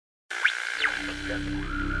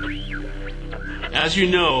As you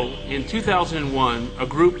know, in 2001, a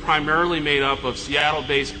group primarily made up of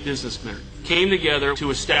Seattle-based businessmen came together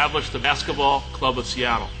to establish the Basketball Club of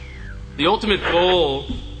Seattle. The ultimate goal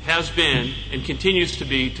has been and continues to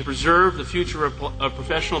be to preserve the future of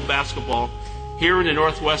professional basketball here in the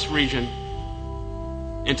Northwest region,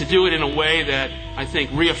 and to do it in a way that I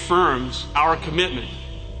think reaffirms our commitment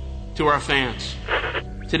to our fans.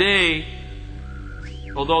 Today,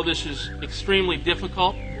 although this is extremely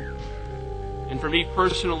difficult and for me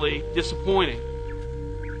personally disappointing,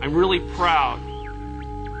 I'm really proud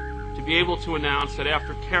to be able to announce that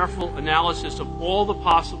after careful analysis of all the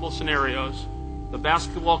possible scenarios, the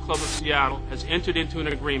Basketball Club of Seattle has entered into an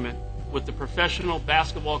agreement with the Professional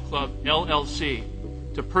Basketball Club, LLC,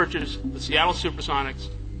 to purchase the Seattle Supersonics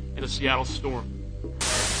and the Seattle Storm.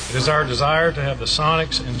 It is our desire to have the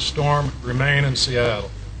Sonics and Storm remain in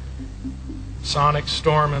Seattle. Sonics,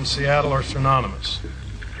 Storm, and Seattle are synonymous,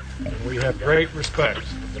 and we have great respect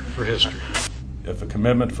for history. If a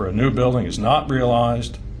commitment for a new building is not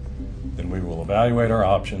realized, then we will evaluate our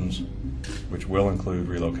options, which will include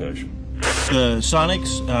relocation. The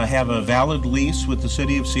Sonics have a valid lease with the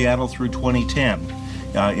City of Seattle through 2010,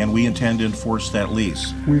 and we intend to enforce that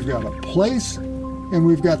lease. We've got a place, and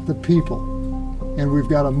we've got the people, and we've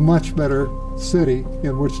got a much better city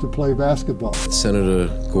in which to play basketball. Senator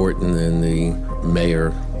Gorton and the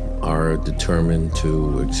mayor are determined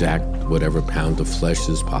to exact whatever pound of flesh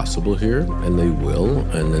is possible here, and they will,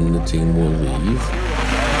 and then the team will leave.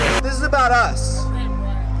 This is about us.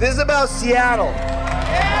 This is about Seattle.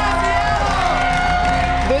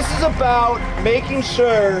 This is about making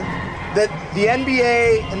sure that the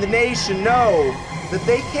NBA and the nation know that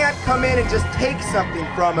they can't come in and just take something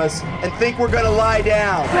from us and think we're going to lie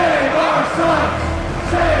down. Save our sons!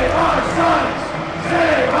 Save our sons!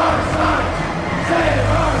 Save our sons! Save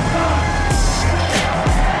our sons!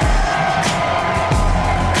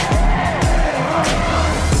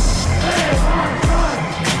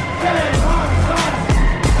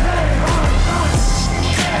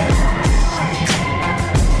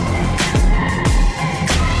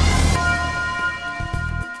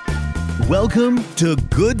 Welcome to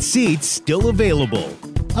Good Seats Still Available,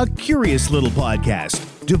 a curious little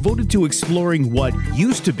podcast devoted to exploring what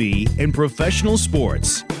used to be in professional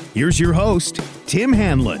sports. Here's your host, Tim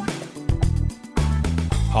Hanlon.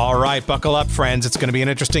 All right, buckle up, friends. It's going to be an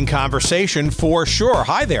interesting conversation for sure.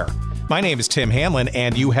 Hi there. My name is Tim Hanlon,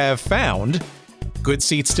 and you have found Good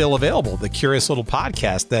Seats Still Available, the curious little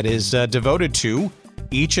podcast that is devoted to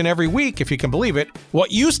each and every week, if you can believe it,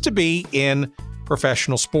 what used to be in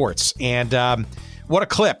professional sports. And what a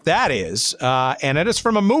clip that is. And it is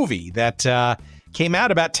from a movie that came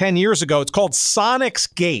out about 10 years ago. It's called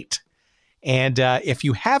Sonics Gate. And if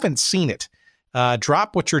you haven't seen it,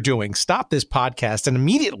 drop what you're doing, stop this podcast, and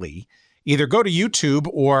immediately either go to YouTube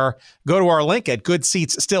or go to our link at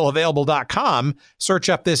goodseatsstillavailable.com, search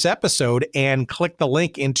up this episode, and click the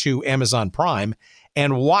link into Amazon Prime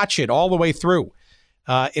and watch it all the way through.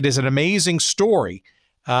 It is an amazing story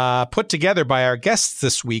put together by our guests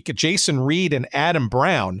this week, Jason Reed and Adam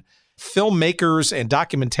Brown, filmmakers and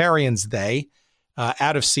documentarians,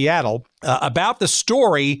 out of Seattle, about the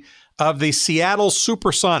story of the Seattle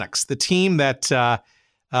Supersonics, the team that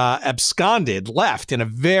left in a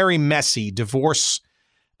very messy divorce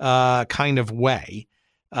kind of way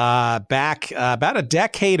back about a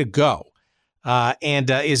decade ago,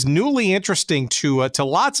 and is newly interesting to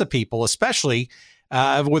lots of people, especially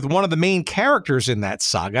with one of the main characters in that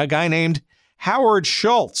saga, a guy named Howard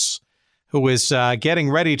Schultz, who is getting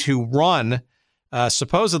ready to run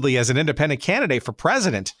supposedly as an independent candidate for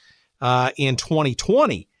president in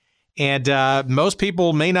 2020. And most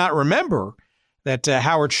people may not remember that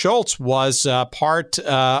Howard Schultz was part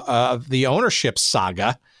of the ownership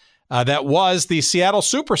saga that was the Seattle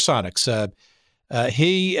Supersonics.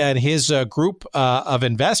 He and his group of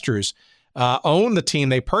investors own the team.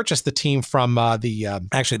 They purchased the team from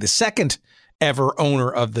the second ever owner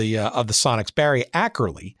of the Sonics, Barry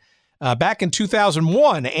Ackerley, back in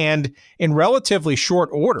 2001, and in relatively short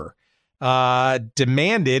order,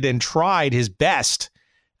 demanded and tried his best.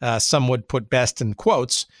 Some would put best in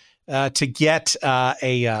quotes to get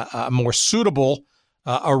a more suitable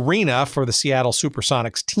arena for the Seattle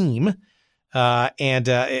Supersonics team. And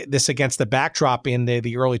this against the backdrop in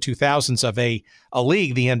the early 2000s of a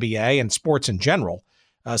league, the NBA, and sports in general,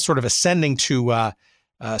 sort of ascending to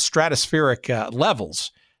stratospheric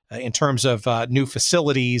levels in terms of new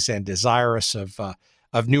facilities and desirous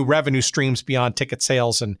of new revenue streams beyond ticket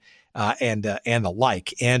sales and and the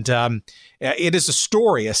like. And it is a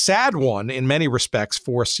story, a sad one in many respects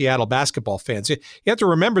for Seattle basketball fans. You have to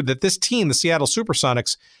remember that this team, the Seattle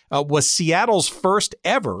Supersonics, was Seattle's first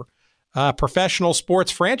ever professional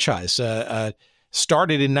sports franchise.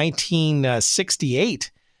 Started in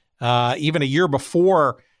 1968, even a year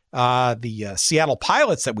before the Seattle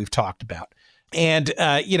Pilots that we've talked about. And,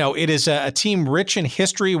 it is a team rich in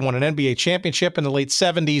history, won an NBA championship in the late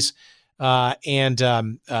 70s.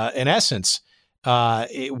 In essence,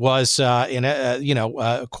 it was,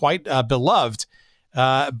 quite beloved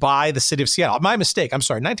by the city of Seattle. My mistake. I'm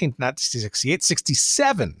sorry,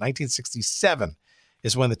 1967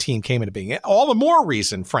 is when the team came into being. All the more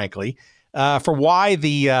reason, frankly, for why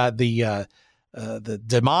the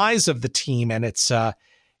demise of the team and its a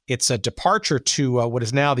departure to what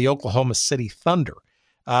is now the Oklahoma City Thunder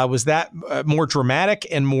was that more dramatic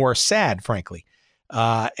and more sad, frankly.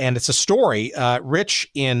 And it's a story rich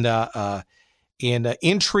in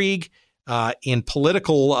intrigue, in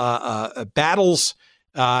political battles,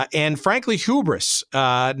 and frankly hubris.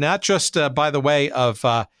 Not just by the way of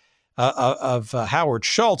Howard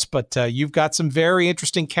Schultz, but you've got some very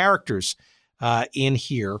interesting characters in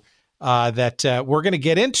here that we're going to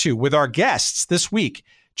get into with our guests this week.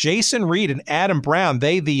 Jason Reed and Adam Brown,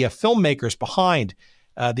 the filmmakers behind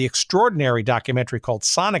the extraordinary documentary called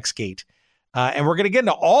Sonicsgate. And we're going to get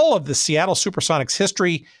into all of the Seattle Supersonics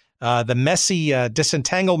history, the messy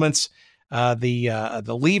disentanglements, the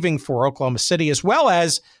leaving for Oklahoma City, as well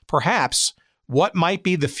as perhaps what might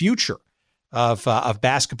be the future of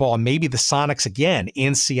basketball and maybe the Sonics again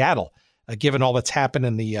in Seattle, given all that's happened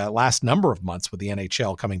in the last number of months with the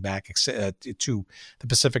NHL coming back to the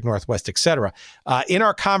Pacific Northwest, et cetera. In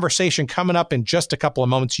our conversation coming up in just a couple of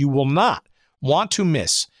moments, you will not want to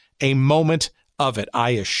miss a moment of it,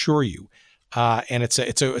 I assure you. And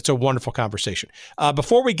it's a wonderful conversation.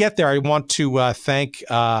 Before we get there, I want to thank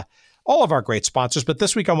all of our great sponsors. But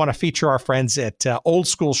this week, I want to feature our friends at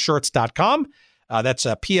oldschoolshirts.com. That's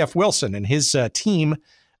P.F. Wilson and his team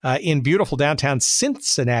in beautiful downtown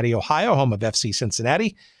Cincinnati, Ohio, home of FC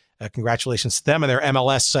Cincinnati. Congratulations to them and their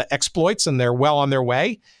MLS exploits, and they're well on their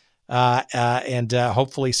way. And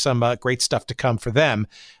hopefully some great stuff to come for them.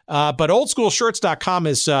 But oldschoolshirts.com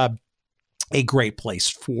is a great place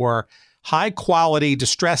for high-quality,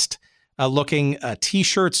 distressed-looking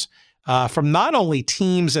T-shirts from not only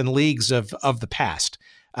teams and leagues of the past,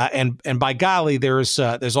 and by golly, there's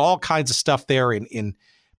all kinds of stuff there in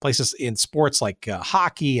places in sports like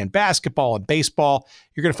hockey and basketball and baseball.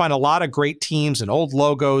 You're going to find a lot of great teams and old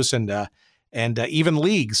logos and even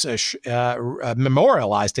leagues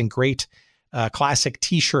memorialized in great classic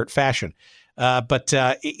T-shirt fashion. But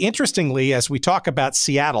interestingly, as we talk about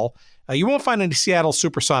Seattle, you won't find any Seattle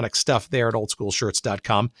Supersonic stuff there at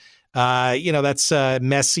oldschoolshirts.com. That's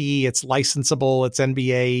messy, it's licensable, it's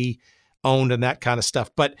NBA owned and that kind of stuff.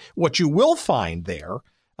 But what you will find there,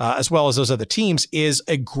 as well as those other teams, is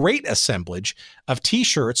a great assemblage of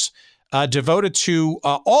T-shirts devoted to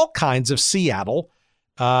all kinds of Seattle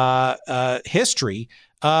history,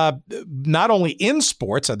 not only in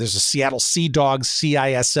sports. There's a Seattle Sea Dogs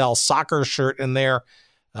CISL soccer shirt in there.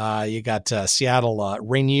 You got Seattle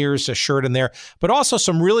Rainiers shirt in there, but also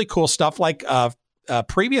some really cool stuff like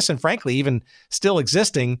previous and frankly even still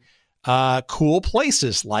existing cool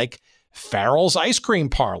places like Farrell's Ice Cream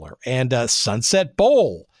Parlor and Sunset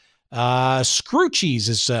Bowl. Scroochie's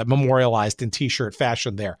is memorialized in T-shirt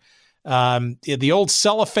fashion there. The old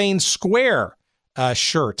Cellophane Square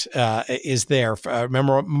shirt is there,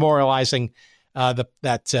 memorializing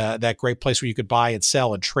that great place where you could buy and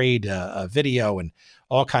sell and trade video and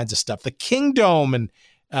all kinds of stuff. The Kingdome and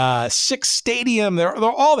Six Stadium, they're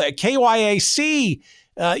all there. KYAC,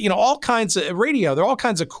 all kinds of radio. There are all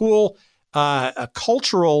kinds of cool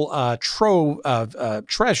cultural trove of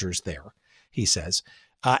treasures there, he says.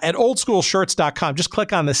 At oldschoolshirts.com, just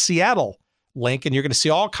click on the Seattle link and you're going to see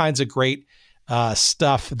all kinds of great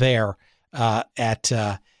stuff there at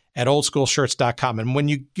oldschoolshirts.com. And when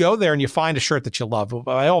you go there and you find a shirt that you love,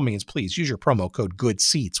 by all means, please use your promo code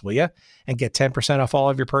GOODSEATS, will you? And get 10% off all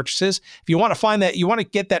of your purchases. If you want to find that, you want to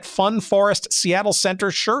get that Fun Forest Seattle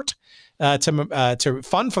Center shirt to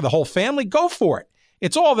fun for the whole family, go for it.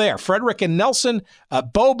 It's all there. Frederick and Nelson,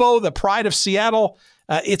 Bobo, the pride of Seattle.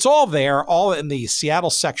 It's all there, all in the Seattle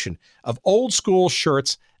section of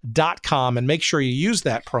oldschoolshirts.com. And make sure you use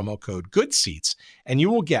that promo code GOODSEATS, and you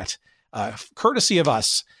will get, courtesy of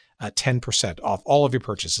us, 10% off all of your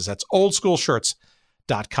purchases. That's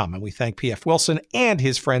oldschoolshirts.com. And we thank P.F. Wilson and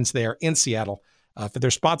his friends there in Seattle for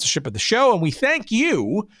their sponsorship of the show. And we thank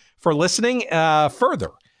you for listening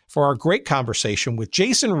further for our great conversation with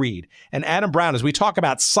Jason Reed and Adam Brown as we talk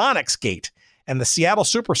about Sonicsgate and the Seattle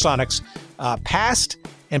Supersonics past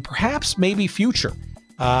and perhaps maybe future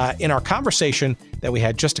in our conversation that we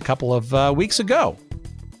had just a couple of weeks ago.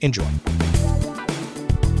 Enjoy.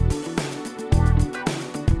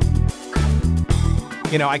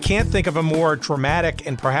 You know, I can't think of a more dramatic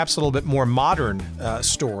and perhaps a little bit more modern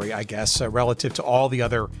story, I guess, relative to all the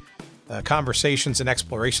other conversations and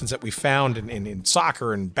explorations that we found in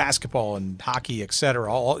soccer and basketball and hockey, et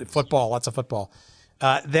cetera, all football, lots of football.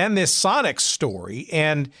 Then this Sonics story.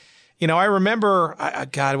 And, you know, I remember,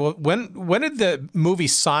 when did the movie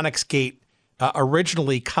Sonicsgate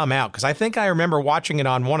originally come out? Because I think I remember watching it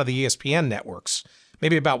on one of the ESPN networks,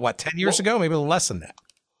 maybe about, 10 years ago, maybe a little less than that.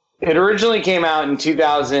 It originally came out in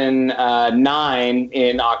 2009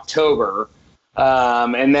 in October.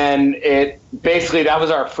 And then that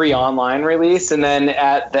was our free online release. And then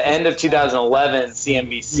at the end of 2011,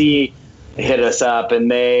 CNBC hit us up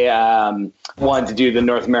and they wanted to do the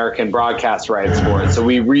North American broadcast rights for it. So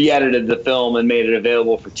we re-edited the film and made it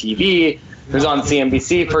available for TV. It was on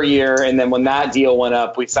CNBC for a year. And then when that deal went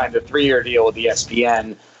up, we signed a 3-year deal with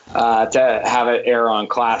ESPN to have it air on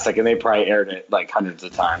Classic, and they probably aired it like hundreds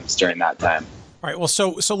of times during that time. All right. Well,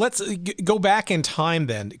 so let's go back in time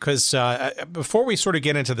then, because before we sort of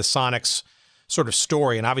get into the Sonics sort of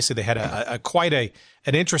story, and obviously they had quite an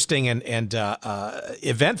interesting and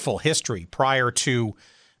eventful history prior to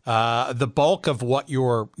the bulk of what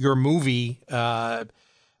your movie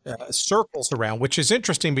circles around, which is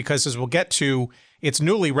interesting because, as we'll get to, it's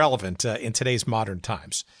newly relevant in today's modern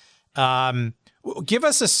times. Give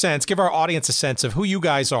us a sense, give our audience a sense of who you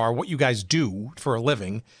guys are, what you guys do for a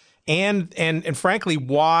living, and frankly,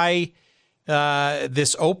 why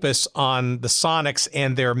this opus on the Sonics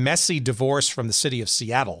and their messy divorce from the city of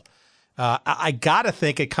Seattle. I gotta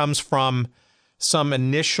think it comes from some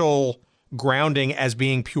initial grounding as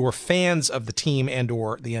being pure fans of the team and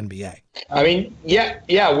or the NBA. I mean,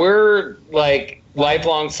 yeah, we're like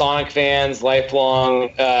lifelong Sonic fans, lifelong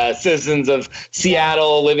citizens of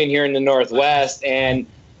Seattle, living here in the Northwest. And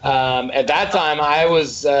at that time, I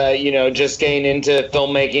was, just getting into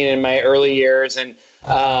filmmaking in my early years. And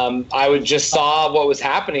I just saw what was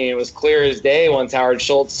happening. It was clear as day once Howard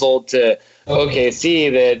Schultz sold to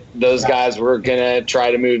OKC that those guys were going to try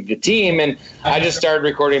to move the team. And I just started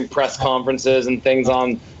recording press conferences and things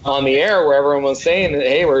on the air where everyone was saying that,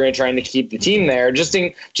 hey, we're going to try to keep the team there just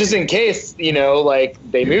in case,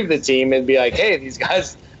 they move the team and be like, hey, these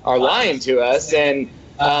guys are lying to us. And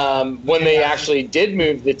when they actually did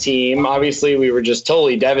move the team, obviously we were just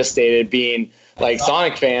totally devastated being like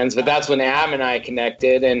Sonic fans. But that's when Adam and I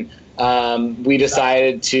connected, and we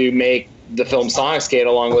decided to make the film Sonicsgate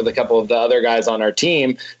along with a couple of the other guys on our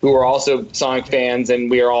team who were also Sonic fans, and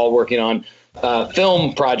we are all working on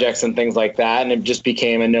film projects and things like that, and it just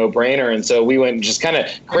became a no-brainer. And so we went just kind of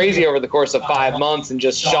crazy over the course of 5 months and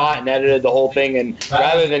just shot and edited the whole thing. And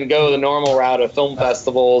rather than go the normal route of film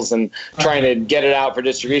festivals and trying to get it out for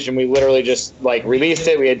distribution, we literally just released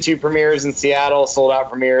it. We had 2 premieres in Seattle, sold out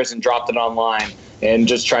premieres, and dropped it online and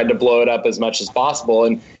just tried to blow it up as much as possible.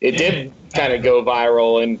 And it did kind of go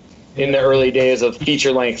viral. And in the early days of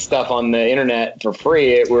feature-length stuff on the internet for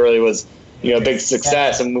free, it really was, a big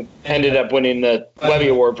success, and we ended up winning the Webby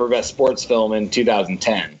Award for Best Sports Film in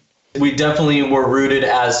 2010. We definitely were rooted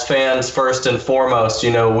as fans first and foremost.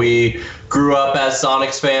 We grew up as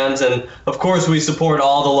Sonics fans, and of course we support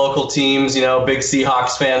all the local teams, big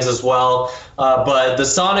Seahawks fans as well. But the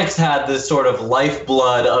Sonics had this sort of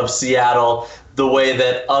lifeblood of Seattle the way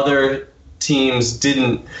that other teams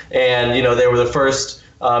didn't. And, they were the first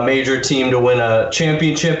major team to win a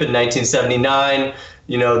championship in 1979.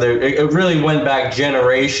 It really went back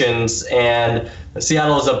generations, and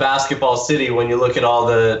Seattle is a basketball city when you look at all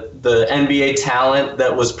the NBA talent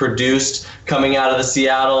that was produced coming out of the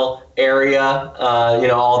Seattle area,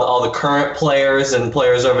 all the current players and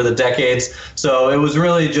players over the decades. So it was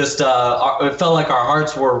really just, it felt like our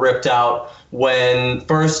hearts were ripped out when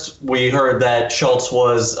first we heard that Schultz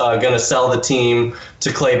was going to sell the team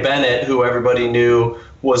to Clay Bennett, who everybody knew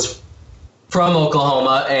was from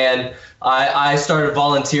Oklahoma. And I started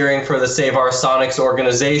volunteering for the Save Our Sonics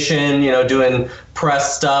organization, doing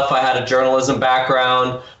press stuff. I had a journalism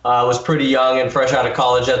background, was pretty young and fresh out of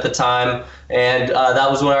college at the time. And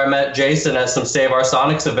that was when I met Jason at some Save Our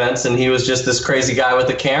Sonics events, and he was just this crazy guy with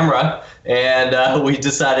a camera. And we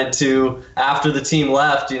decided to, after the team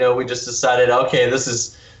left, we just decided, okay, this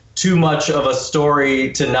is too much of a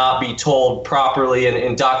story to not be told properly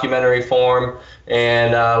in documentary form.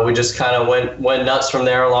 And we just kind of went nuts from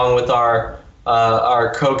there, along with our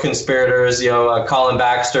our co-conspirators, Colin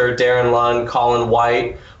Baxter, Darren Lund, Colin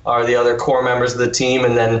White are the other core members of the team.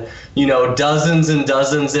 And then, dozens and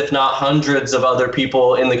dozens, if not hundreds of other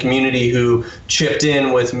people in the community who chipped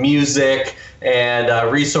in with music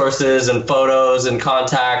and resources and photos and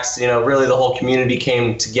contacts. Really the whole community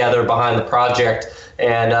came together behind the project.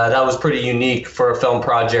 And that was pretty unique for a film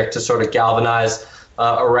project to sort of galvanize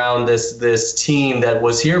around this team that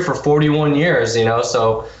was here for 41 years,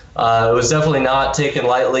 so it was definitely not taken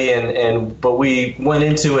lightly, but we went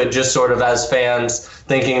into it just sort of as fans,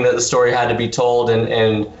 thinking that the story had to be told,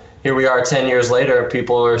 and here we are 10 years later,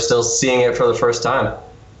 people are still seeing it for the first time.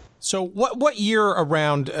 So what year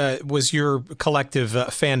around was your collective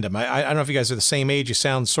fandom? I don't know if you guys are the same age. You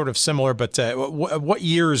sound sort of similar, but what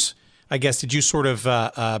years, I guess, did you sort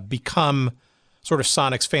of become sort of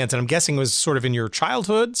Sonics fans? And I'm guessing it was sort of in your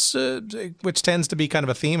childhoods, which tends to be kind of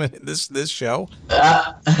a theme in this show.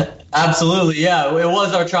 Absolutely, yeah. It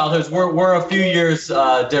was our childhoods. We're a few years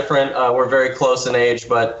different. We're very close in age,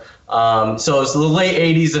 but so it's the late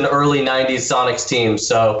 80s and early 90s Sonics team.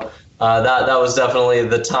 So that was definitely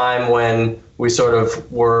the time when we sort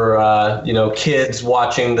of were, kids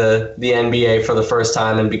watching the NBA for the first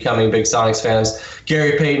time and becoming big Sonics fans.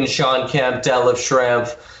 Gary Payton, Sean Kemp, Detlef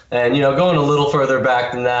Schrempf. And, going a little further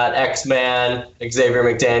back than that, X-Man, Xavier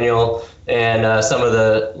McDaniel, and some of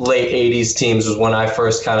the late 80s teams was when I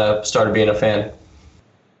first kind of started being a fan.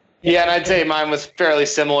 Yeah, and I'd say mine was fairly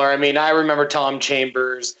similar. I mean, I remember Tom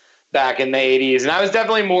Chambers back in the 80s, and I was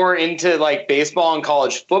definitely more into, baseball and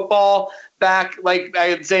college football back,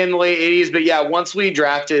 I'd say in the late 80s. But, yeah, once we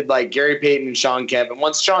drafted, Gary Payton and Sean Kemp, and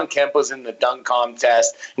once Sean Kemp was in the dunk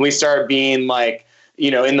contest, and we started being,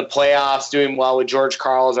 in the playoffs, doing well with George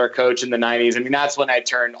Karl as our coach in the 90s. I mean, that's when I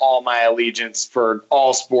turned all my allegiance for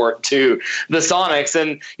all sport to the Sonics.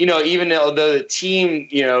 And, even though the team,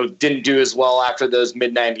 didn't do as well after those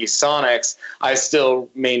mid-90s Sonics, I still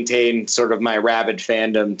maintained sort of my rabid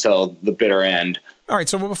fandom till the bitter end. All right,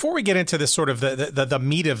 so before we get into this sort of the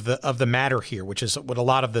meat of the matter here, which is what a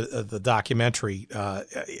lot of the documentary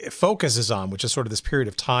focuses on, which is sort of this period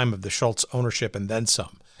of time of the Schultz ownership and then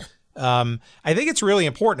some. I think it's really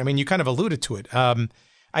important. I mean, you kind of alluded to it.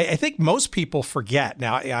 I think most people forget.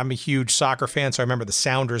 Now, I'm a huge soccer fan, so I remember the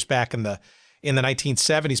Sounders back in the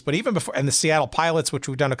 1970s, but even before, and the Seattle Pilots, which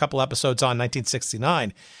we've done a couple episodes on,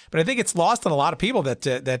 1969. But I think it's lost on a lot of people that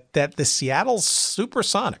the Seattle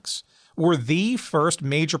Supersonics were the first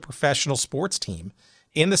major professional sports team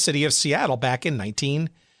in the city of Seattle back in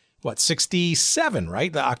 67,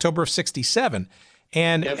 right? The October of 67.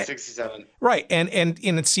 And 67. Right. And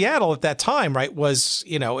in Seattle at that time, right, was,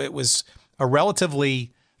 it was a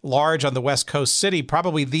relatively large on the West Coast city,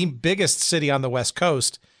 probably the biggest city on the West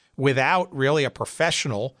Coast without really a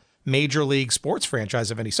professional major league sports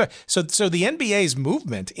franchise of any sort. So the NBA's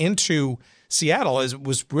movement into Seattle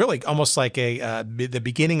was really almost like the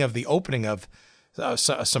beginning of the opening of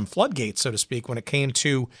some floodgates, so to speak, when it came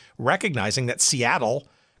to recognizing that Seattle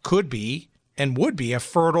could be and would be a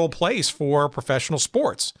fertile place for professional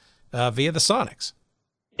sports via the Sonics.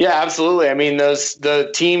 Yeah, absolutely. I mean,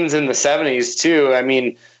 the teams in the 70s too. I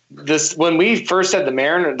mean, when we first had the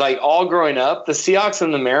Mariners, all growing up, the Seahawks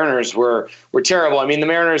and the Mariners were terrible. I mean, the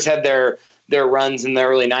Mariners had their runs in the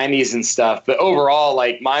early 90s and stuff, but overall,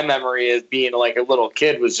 my memory as being a little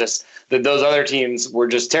kid was just that those other teams were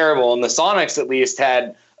just terrible, and the Sonics at least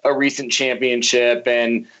had a recent championship,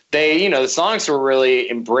 and they, the Sonics were really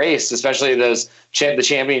embraced, especially the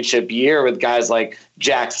championship year with guys like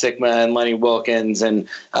Jack Sikma and Lenny Wilkins and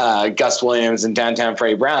Gus Williams and Downtown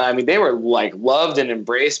Freddie Brown. I mean, they were loved and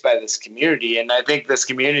embraced by this community, and I think this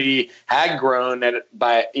community had grown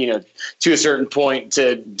to a certain point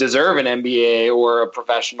to deserve an NBA or a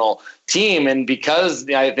professional team. And because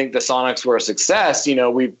I think the Sonics were a success,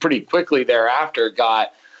 we pretty quickly thereafter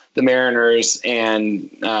got the Mariners and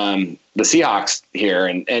the Seahawks here.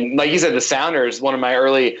 And like you said, the Sounders, one of my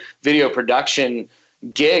early video production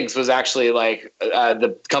gigs was actually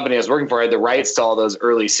the company I was working for had the rights to all those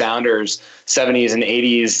early Sounders, 70s and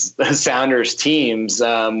 80s Sounders teams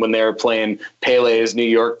when they were playing Pele's New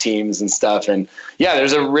York teams and stuff. And yeah,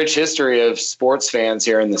 there's a rich history of sports fans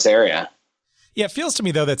here in this area. Yeah, it feels to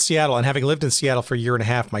me, though, that Seattle, and having lived in Seattle for a year and a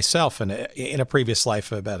half myself in a previous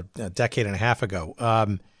life about a decade and a half ago,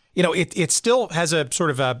 it still has a sort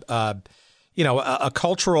of a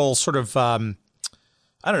cultural sort of,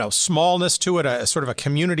 smallness to it, a sort of a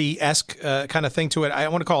community-esque kind of thing to it. I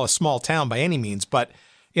don't want to call it a small town by any means, but,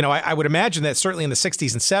 I would imagine that certainly in the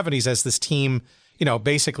 60s and 70s as this team,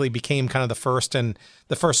 basically became kind of the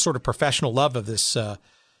first sort of professional love of this,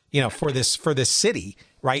 for this city.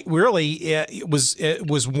 right? Really, it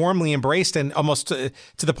was warmly embraced and almost to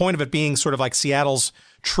the point of it being sort of like Seattle's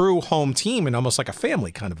true home team and almost like a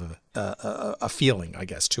family kind of a feeling, I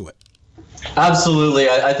guess, to it. Absolutely.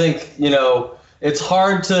 I think, it's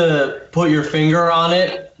hard to put your finger on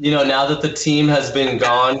it, now that the team has been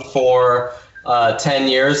gone for 10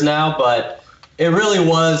 years now, but it really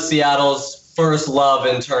was Seattle's first love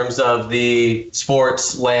in terms of the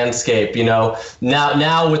sports landscape. Now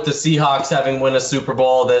with the Seahawks having won a Super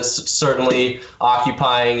Bowl, that's certainly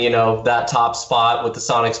occupying, that top spot with the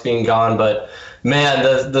Sonics being gone. But man,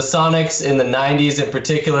 the Sonics in the 90s in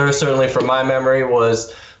particular, certainly from my memory, it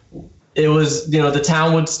was, the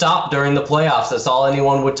town would stop during the playoffs. That's all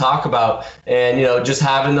anyone would talk about. And, just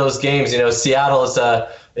having those games, Seattle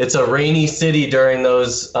it's a rainy city during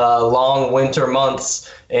those long winter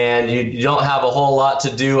months, and you don't have a whole lot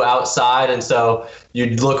to do outside. And so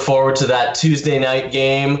you'd look forward to that Tuesday night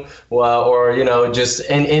game or just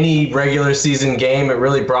any regular season game. It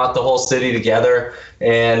really brought the whole city together.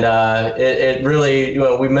 And it really,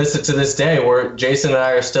 we miss it to this day. Jason and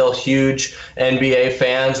I are still huge NBA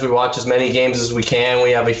fans. We watch as many games as we can.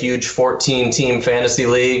 We have a huge 14-team fantasy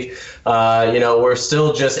league. We're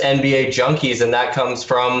still just NBA junkies, and that comes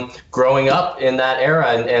from growing up in that era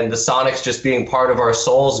and the Sonics just being part of our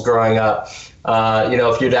souls growing up.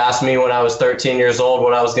 If you'd asked me when I was 13 years old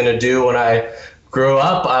what I was going to do when I grew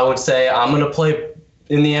up, I would say I'm going to play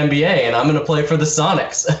in the NBA and I'm going to play for the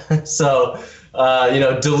Sonics. So,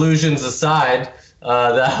 delusions aside,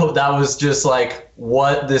 that was just like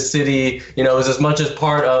what the city, was as much as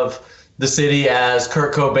part of the city as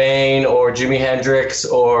Kurt Cobain or Jimi Hendrix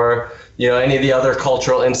or, any of the other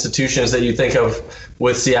cultural institutions that you think of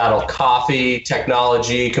with Seattle. Coffee,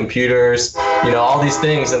 technology, computers, all these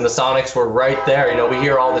things. And the Sonics were right there. We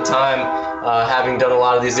hear all the time, having done a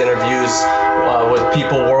lot of these interviews with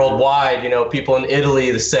people worldwide, people in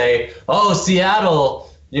Italy that say, oh,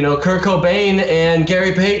 Seattle, Kurt Cobain and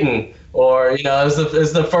Gary Payton. Or, is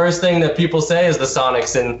the first thing that people say is the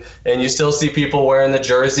Sonics, and you still see people wearing the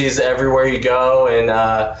jerseys everywhere you go. And,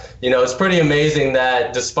 it's pretty amazing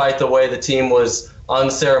that despite the way the team was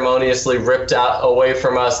unceremoniously ripped away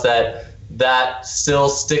from us, that still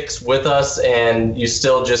sticks with us, and you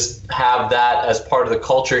still just have that as part of the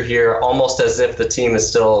culture here, almost as if the team is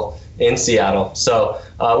still in Seattle. So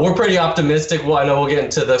we're pretty optimistic. Well, I know we'll get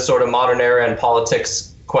into the sort of modern era and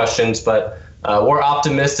politics questions, but we're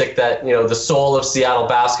optimistic that, the soul of Seattle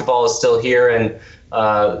basketball is still here, and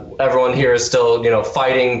everyone here is still,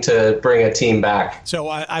 fighting to bring a team back. So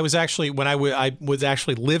I was actually, when I was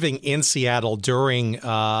actually living in Seattle during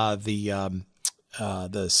the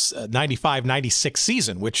 95-96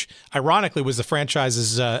 season, which ironically was the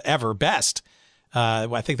franchise's ever best.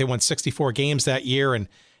 I think they won 64 games that year and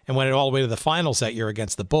went all the way to the finals that year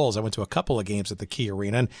against the Bulls. I went to a couple of games at the Key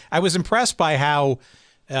Arena, and I was impressed by how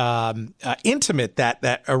intimate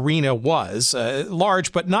that arena was,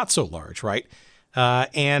 large but not so large, right?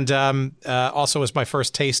 And also was my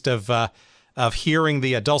first taste of hearing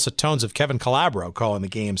the dulcet tones of Kevin Calabro calling the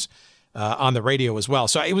games on the radio as well.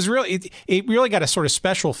 So it was really it really got a sort of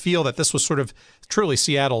special feel that this was sort of truly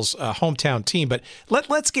Seattle's hometown team. But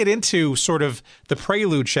let's get into sort of the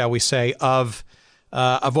prelude, shall we say, of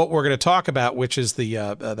what we're going to talk about, which is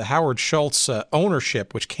the Howard Schultz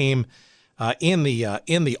ownership, which came in the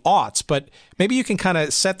aughts. But maybe you can kind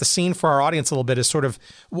of set the scene for our audience a little bit as sort of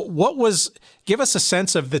give us a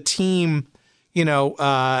sense of the team,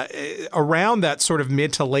 around that sort of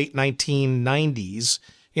mid to late 1990s.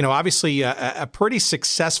 Obviously a pretty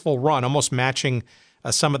successful run, almost matching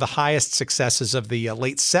some of the highest successes of the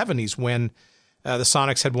late 70s when the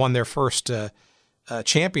Sonics had won their first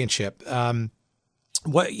championship.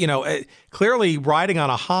 Clearly riding on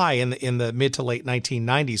a high in the mid to late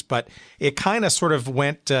 1990s, but it kind of sort of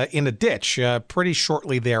went in a ditch pretty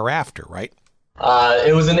shortly thereafter, right?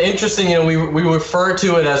 It was an interesting, we refer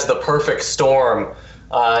to it as the perfect storm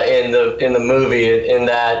in the movie, in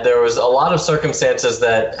that there was a lot of circumstances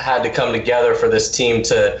that had to come together for this team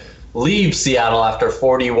to leave Seattle after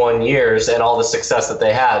 41 years and all the success that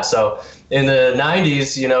they had. So in the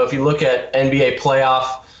 90s, if you look at NBA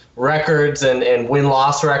playoff records and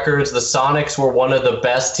win-loss records, the Sonics were one of the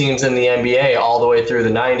best teams in the NBA all the way through the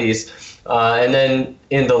 90s. And then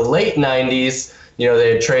in the late 90s,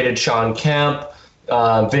 they had traded Sean Kemp.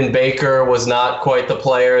 Vin Baker was not quite the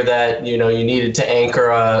player that, you needed to anchor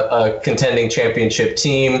a contending championship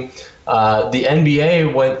team. The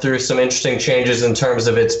NBA went through some interesting changes in terms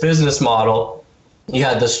of its business model. You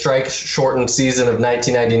had the strike-shortened season of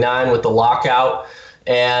 1999 with the lockout,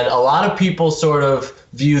 and a lot of people sort of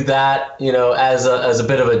viewed that, as a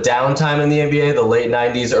bit of a downtime in the NBA, the late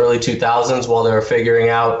 90s, early 2000s, while they were figuring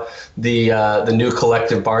out the new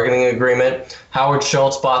collective bargaining agreement. Howard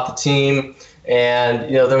Schultz bought the team,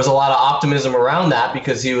 and there was a lot of optimism around that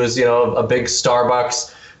because he was a big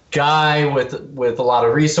Starbucks guy with a lot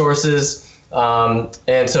of resources.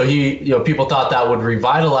 And so people thought that would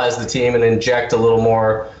revitalize the team and inject a little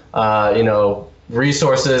more,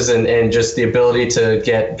 resources and just the ability to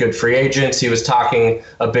get good free agents. He was talking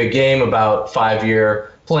a big game about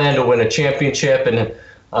 5-year plan to win a championship. And,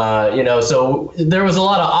 so there was a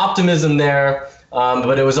lot of optimism there.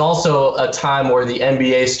 But it was also a time where the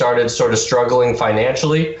NBA started sort of struggling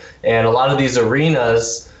financially. And a lot of these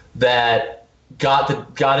arenas that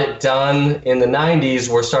got it done in the 90s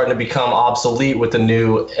were starting to become obsolete with the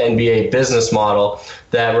new NBA business model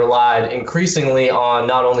that relied increasingly on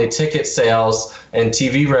not only ticket sales and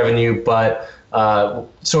TV revenue, but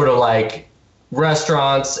sort of like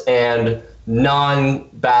restaurants and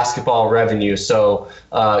non-basketball revenue. So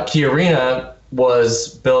Key Arena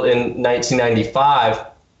was built in 1995,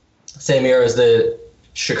 same year as the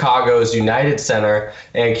Chicago's United Center,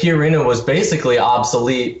 and Key Arena was basically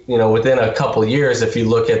obsolete, within a couple years. If you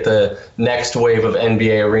look at the next wave of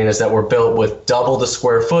NBA arenas that were built with double the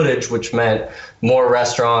square footage, which meant more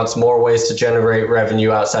restaurants, more ways to generate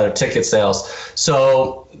revenue outside of ticket sales.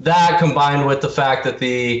 So that, combined with the fact that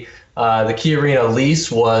the Key Arena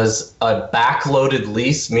lease was a backloaded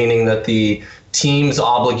lease, meaning that the team's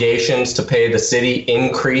obligations to pay the city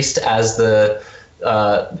increased as the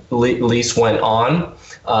lease went on.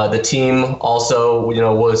 The team also,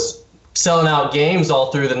 was selling out games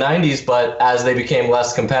all through the 90s, but as they became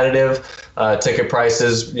less competitive, ticket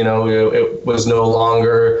prices, it was no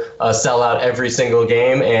longer a sellout every single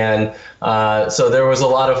game. And so there was a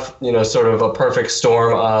lot of, sort of a perfect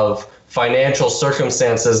storm of financial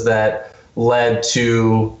circumstances that led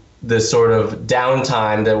to this sort of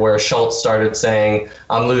downtime where Schultz started saying,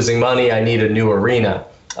 I'm losing money, I need a new arena.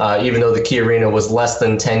 Even though the Key Arena was less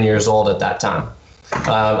than 10 years old at that time.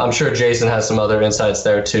 I'm sure Jason has some other insights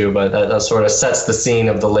there too, but that sort of sets the scene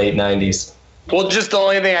of the late 90s. Well, just the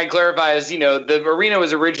only thing I'd clarify is, the arena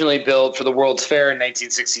was originally built for the World's Fair in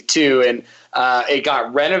 1962, and it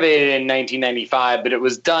got renovated in 1995, but it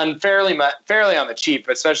was done fairly on the cheap,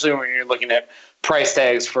 especially when you're looking at price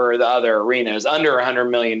tags for the other arenas, under $100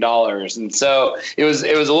 million. And so it was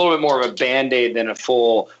a little bit more of a Band-Aid than a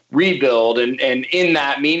full rebuild. And in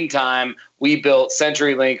that meantime, we built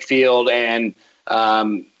CenturyLink Field and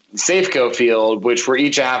Safeco Field, which were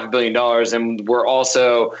each $500 million, and were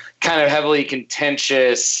also kind of heavily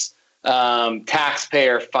contentious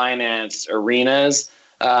taxpayer-financed arenas.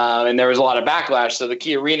 And there was a lot of backlash. So the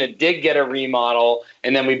Key Arena did get a remodel,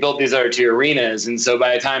 and then we built these other two arenas. And so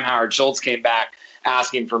by the time Howard Schultz came back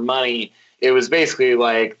asking for money, it was basically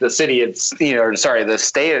like the state had spent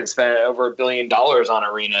over $1 billion on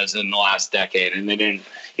arenas in the last decade, and they didn't.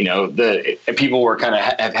 People were kind of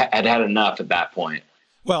had enough at that point.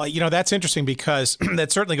 Well, that's interesting because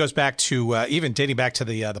that certainly goes back to even dating back to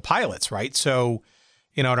the Pilots, right? So,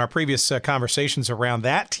 in our previous conversations around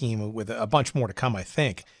that team, with a bunch more to come, I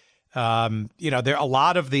think, there a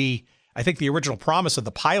lot of I think the original promise of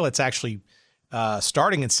the Pilots actually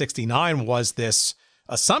starting in '69 was this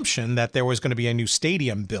assumption that there was going to be a new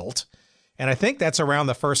stadium built. And I think that's around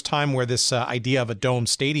the first time where this idea of a dome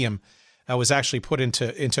stadium was actually put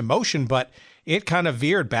into motion, but it kind of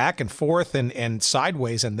veered back and forth and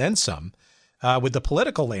sideways and then some with the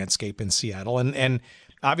political landscape in Seattle. And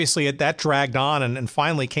obviously that dragged on and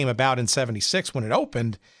finally came about in '76 when it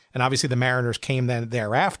opened. And obviously the Mariners came then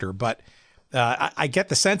thereafter. But I get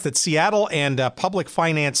the sense that Seattle and public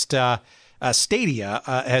financed stadia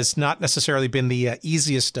has not necessarily been the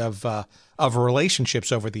easiest of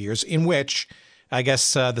relationships over the years, in which I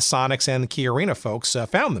guess the Sonics and the Key Arena folks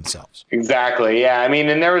found themselves. Exactly. Yeah. I mean,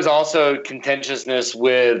 and there was also contentiousness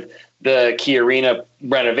with the Key Arena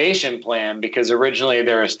renovation plan, because originally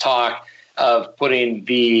there was talk of putting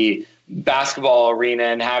the basketball arena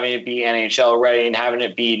and having it be NHL ready and having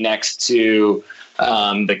it be next to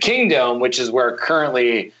the Kingdome, which is where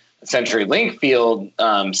currently CenturyLink Field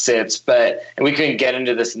sits. And we couldn't get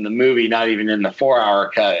into this in the movie, not even in the 4-hour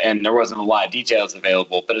cut, and there wasn't a lot of details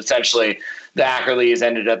available. But essentially, the Ackerleys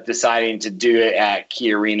ended up deciding to do it at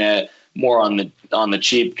Key Arena more on the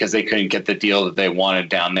cheap because they couldn't get the deal that they wanted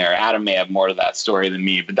down there. Adam may have more to that story than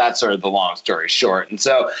me, but that's sort of the long story short. And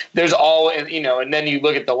so there's and then you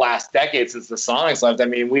look at the last decade since the Sonics left. I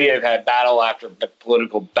mean, we have had battle after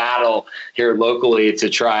political battle here locally to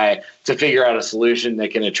try to figure out a solution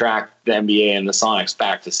that can attract the NBA and the Sonics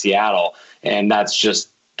back to Seattle. And that's just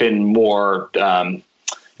been more,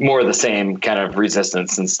 more of the same kind of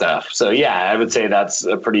resistance and stuff. So yeah, I would say that's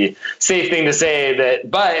a pretty safe thing to say.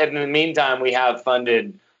 But in the meantime, we have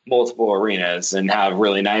funded multiple arenas and have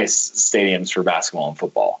really nice stadiums for basketball and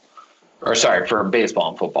football, for baseball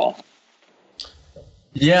and football.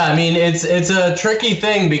 Yeah, I mean, it's a tricky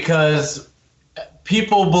thing because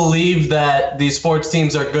people believe that these sports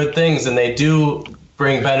teams are good things and they do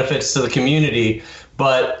bring benefits to the community.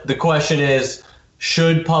 But the question is,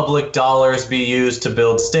 should public dollars be used to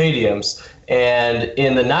build stadiums? And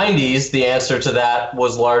in the 90s, the answer to that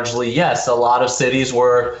was largely yes. A lot of cities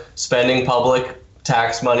were spending public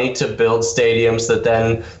tax money to build stadiums that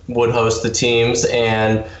then would host the teams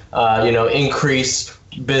and, increase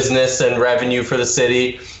business and revenue for the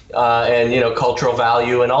city and, cultural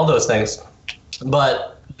value and all those things.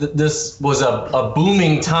 But this was a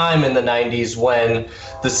booming time in the 90s when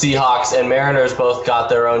the Seahawks and Mariners both got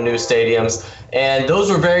their own new stadiums. And those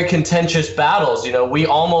were very contentious battles. We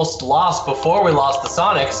almost lost before we lost the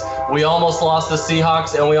Sonics. We almost lost the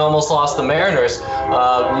Seahawks and we almost lost the Mariners.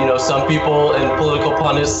 Some people and political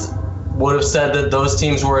pundits would have said that those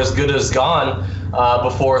teams were as good as gone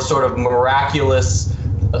before sort of miraculous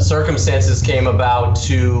circumstances came about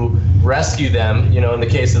to rescue them. In the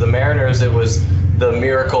case of the Mariners, it was the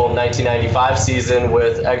miracle 1995 season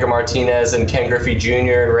with Edgar Martinez and Ken Griffey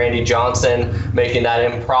Jr. and Randy Johnson making that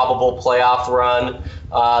improbable playoff run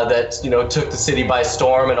that took the city by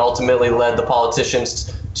storm and ultimately led the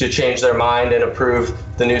politicians to change their mind and approve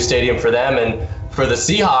the new stadium for them. And for the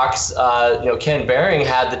Seahawks, Ken Behring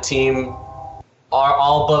had the team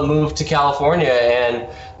all but moved to California, and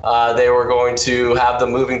they were going to have the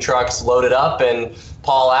moving trucks loaded up, and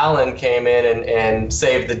Paul Allen came in and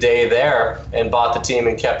saved the day there and bought the team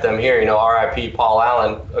and kept them here. R.I.P. Paul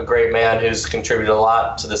Allen, a great man who's contributed a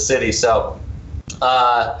lot to the city. So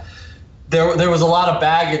there was a lot of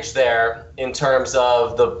baggage there in terms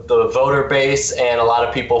of the voter base, and a lot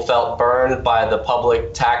of people felt burned by the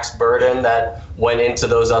public tax burden that went into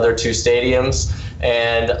those other two stadiums.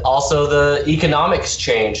 And also the economics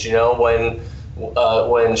changed,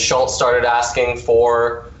 when Schultz started asking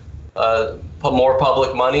for more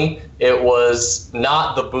public money, it was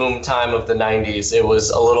not the boom time of the 90s. It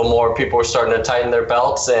was a little more, people were starting to tighten their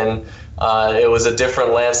belts, and it was a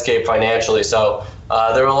different landscape financially. So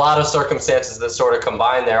there were a lot of circumstances that sort of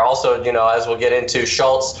combined there. Also, as we'll get into,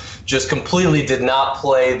 Schultz just completely did not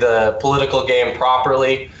play the political game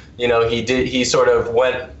properly. He sort of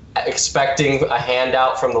went expecting a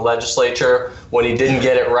handout from the legislature. When he didn't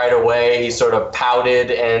get it right away, he sort of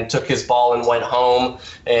pouted and took his ball and went home.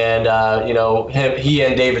 And, he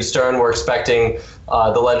and David Stern were expecting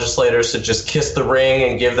the legislators to just kiss the ring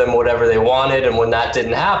and give them whatever they wanted. And when that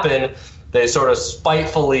didn't happen, they sort of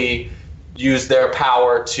spitefully used their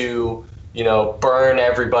power to, burn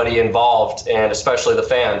everybody involved, and especially the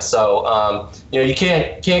fans. So, you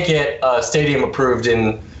can't get a stadium approved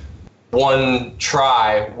in one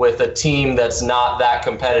try with a team that's not that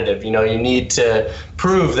competitive. You need to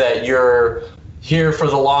prove that you're here for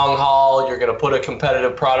the long haul. You're going to put a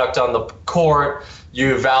competitive product on the court.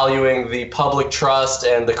 You're valuing the public trust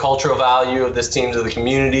and the cultural value of this team to the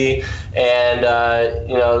community.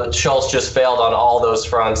 And, Schultz just failed on all those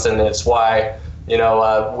fronts. And it's why,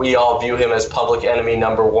 we all view him as public enemy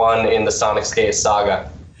number one in the Sonics case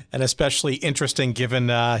saga. And especially interesting given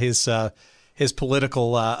his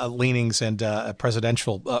political leanings and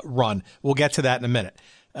presidential run. We'll get to that in a minute.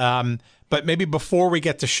 But maybe before we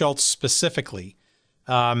get to Schultz specifically,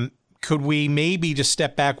 could we maybe just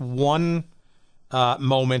step back one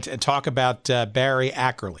moment and talk about Barry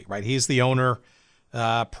Ackerley, right? He's the owner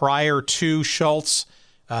prior to Schultz,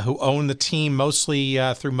 who owned the team mostly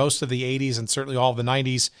through most of the 80s and certainly all of the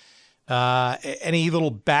 90s. Any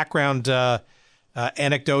little background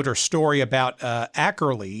anecdote or story about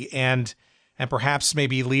Ackerley and perhaps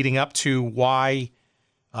maybe leading up to why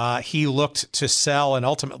he looked to sell, and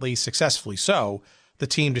ultimately successfully so, the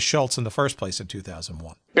team to Schultz in the first place in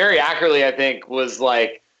 2001? Barry Ackerley, I think, was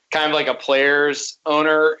kind of like a player's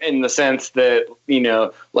owner in the sense that,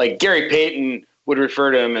 like Gary Payton would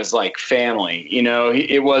refer to him as like family.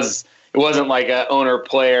 It wasn't like a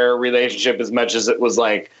owner-player relationship as much as it was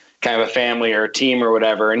like kind of a family or a team or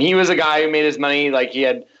whatever. And he was a guy who made his money. Like, he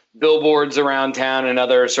had billboards around town and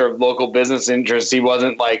other sort of local business interests. He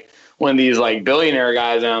wasn't like one of these like billionaire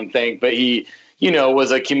guys, I don't think, but he,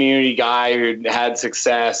 was a community guy who had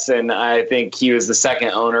success. And I think he was the second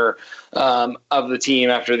owner of the team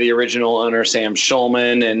after the original owner, Sam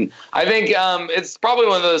Schulman. And I think it's probably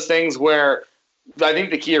one of those things where I think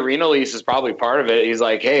the Key Arena lease is probably part of it. He's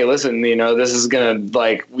like, hey, listen, this is going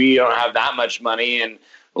to, we don't have that much money, and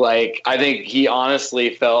Like, I think he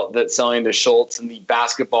honestly felt that selling to Schultz and the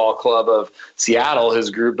basketball club of Seattle, his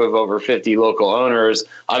group of over 50 local owners,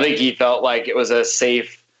 I think he felt like it was a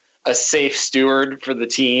safe steward for the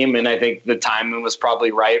team. And I think the timing was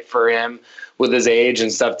probably right for him with his age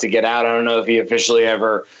and stuff to get out. I don't know if he officially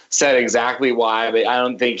ever said exactly why, but I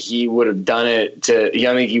don't think he would have done it I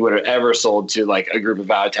don't think he would have ever sold to like a group of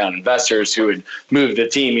out-of-town investors who would move the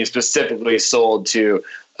team. He specifically sold to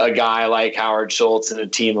a guy like Howard Schultz and a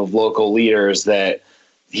team of local leaders that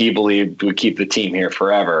he believed would keep the team here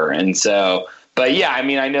forever. And so, but yeah, I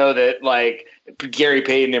mean, I know that like Gary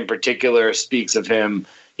Payton in particular speaks of him,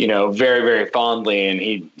 very, very fondly. And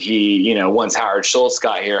he, once Howard Schultz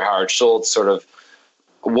got here, Howard Schultz sort of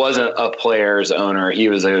wasn't a player's owner. He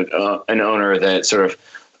was an owner that sort of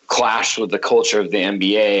clashed with the culture of the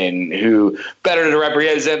NBA, and who better to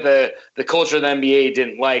represent the culture of the NBA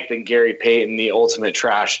didn't like than Gary Payton, the ultimate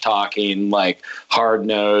trash talking, like hard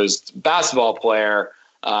nosed basketball player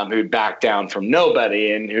who backed down from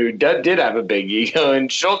nobody and who did have a big ego,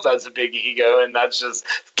 and Schultz has a big ego. And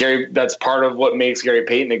that's part of what makes Gary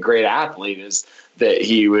Payton a great athlete, is that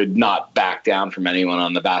he would not back down from anyone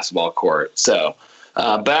on the basketball court. So,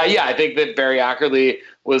 but yeah, I think that Barry Ackerley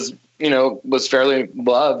was fairly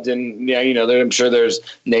loved, and I'm sure there's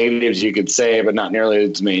negatives you could say, but not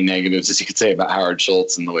nearly as many negatives as you could say about Howard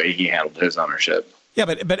Schultz and the way he handled his ownership. Yeah,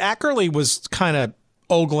 but Ackerley was kind of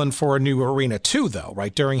ogling for a new arena too, though,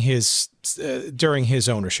 right? During his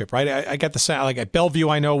ownership, right? I get the sense, like at Bellevue,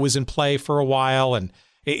 I know was in play for a while, and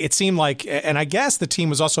it seemed like, and I guess the team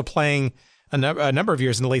was also playing a number of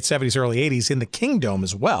years in the late 70s, early 80s in the Kingdome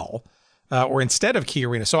as well, or instead of Key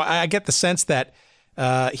Arena. So I get the sense that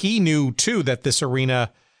he knew too that this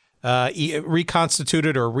arena,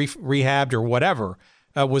 reconstituted or rehabbed or whatever,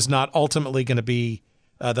 was not ultimately going to be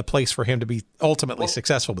the place for him to be ultimately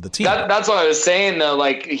successful with the team. That's what I was saying, though.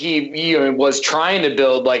 Like he was trying to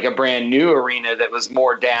build like a brand new arena that was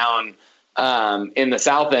more down in the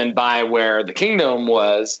South End by where the Kingdome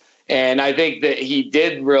was. And I think that he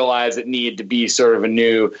did realize it needed to be sort of a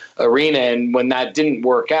new arena. And when that didn't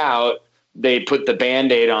work out, they put the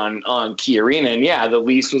Band-Aid on Key Arena. And yeah, the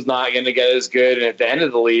lease was not going to get as good. And at the end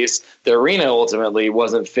of the lease, the arena ultimately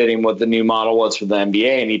wasn't fitting what the new model was for the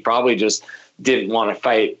NBA. And he probably just didn't want to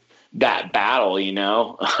fight that battle,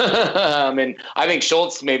 And I think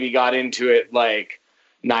Schultz maybe got into it like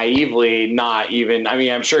naively, not even,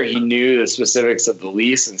 I'm sure he knew the specifics of the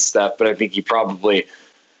lease and stuff, but I think he probably,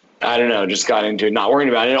 just got into it, not worrying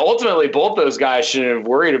about it. And ultimately, both those guys shouldn't have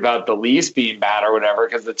worried about the lease being bad or whatever,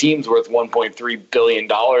 because the team's worth $1.3 billion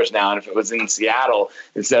now. And if it was in Seattle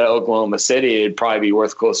instead of Oklahoma City, it'd probably be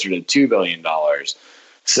worth closer to $2 billion.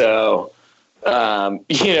 So,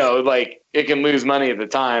 it can lose money at the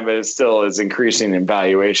time, but it still is increasing in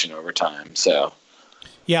valuation over time. So.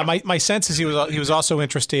 Yeah, my sense is he was also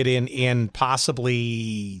interested in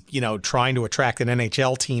possibly, trying to attract an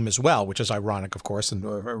NHL team as well, which is ironic, of course, and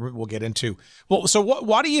we'll get into. Well, so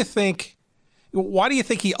why do you think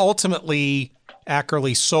he ultimately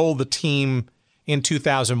Ackerley sold the team in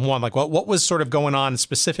 2001? Like, what was sort of going on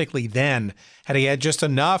specifically then? Had he had just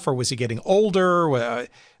enough, or was he getting older?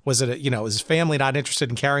 Was it, was his family not interested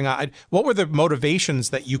in carrying on? What were the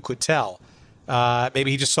motivations that you could tell?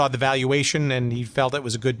 Maybe he just saw the valuation and he felt it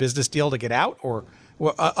was a good business deal to get out, or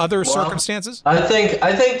other circumstances? I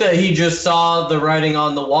think that he just saw the writing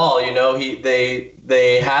on the wall.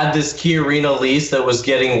 They had this Key Arena lease that was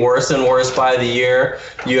getting worse and worse by the year.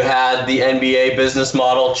 You had the NBA business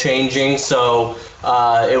model changing, so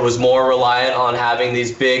it was more reliant on having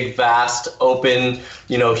these big, vast, open,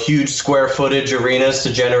 huge square footage arenas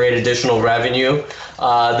to generate additional revenue.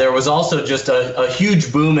 There was also just a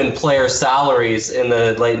huge boom in player salaries in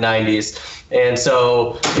the late 90s. And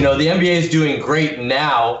so, the NBA is doing great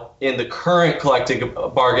now in the current collective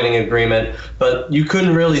bargaining agreement, but you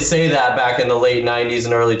couldn't really say that back in the late 90s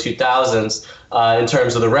and early 2000s in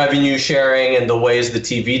terms of the revenue sharing and the ways the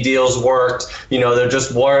TV deals worked. There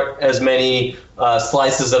just weren't as many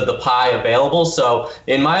slices of the pie available. So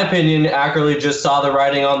in my opinion, Ackerley just saw the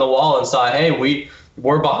writing on the wall and saw, hey,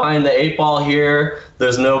 we're behind the eight ball here.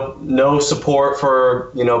 There's no support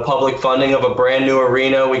for, public funding of a brand new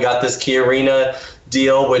arena. We got this Key Arena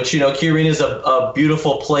deal, which, Key Arena is a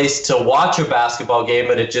beautiful place to watch a basketball game,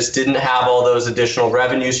 but it just didn't have all those additional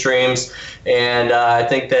revenue streams. And I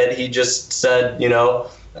think that he just said,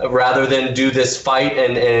 rather than do this fight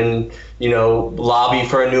and lobby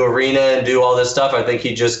for a new arena and do all this stuff, I think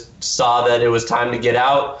he just saw that it was time to get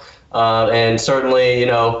out. And certainly,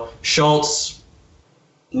 Schultz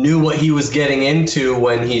knew what he was getting into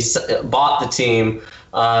when he bought the team.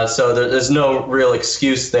 So there's no real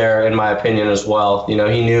excuse there, in my opinion, as well. You know,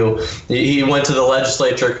 he went to the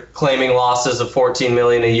legislature claiming losses of $14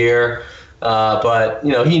 million a year. But,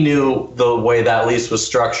 you know, he knew the way that lease was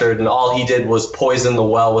structured, and all he did was poison the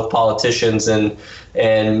well with politicians and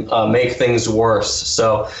make things worse.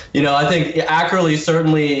 So, you know, I think Ackerley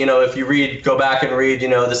certainly, you know, if you go back and read, you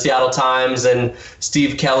know, the Seattle Times and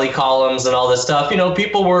Steve Kelly columns and all this stuff, you know,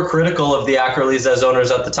 people were critical of the Ackerleys as owners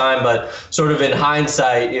at the time, but sort of in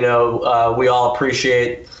hindsight, you know, we all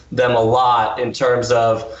appreciate them a lot in terms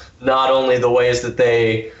of not only the ways that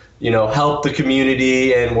they, you know, helped the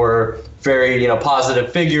community and were very, you know,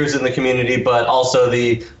 positive figures in the community, but also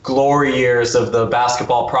the glory years of the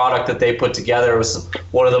basketball product that they put together. It was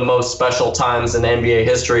one of the most special times in NBA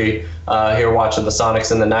history here watching the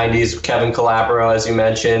Sonics in the 90s. Kevin Calabro, as you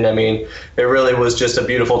mentioned. I mean, it really was just a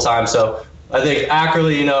beautiful time. So I think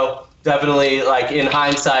Ackerley, you know, definitely, like, in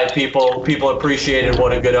hindsight, people appreciated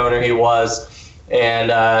what a good owner he was. And,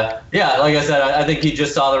 yeah, like I said, I think he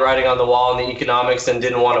just saw the writing on the wall in the economics and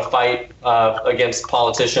didn't want to fight against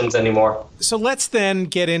politicians anymore. So let's then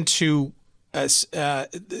get into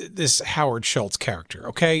this Howard Schultz character,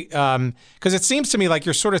 okay? Because it seems to me like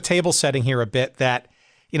you're sort of table setting here a bit that,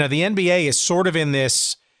 you know, the NBA is sort of in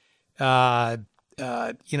this, you know,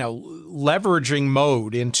 leveraging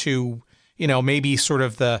mode into, you know, maybe sort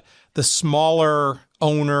of the smaller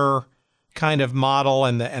owner kind of model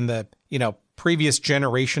and the you know, previous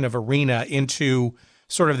generation of arena into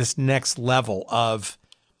sort of this next level of,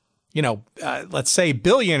 you know, let's say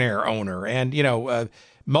billionaire owner and, you know,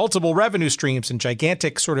 multiple revenue streams and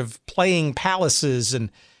gigantic sort of playing palaces.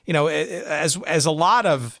 And, you know, as a lot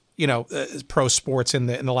of, you know, pro sports in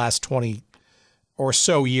the last 20 or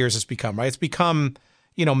so years has become, right? It's become,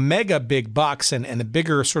 you know, mega big bucks and the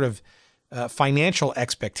bigger sort of financial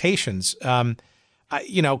expectations.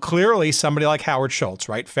 You know, clearly somebody like Howard Schultz,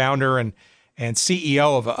 right? Founder and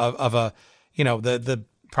CEO of a, you know, the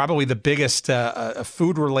probably the biggest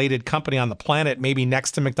food related company on the planet, maybe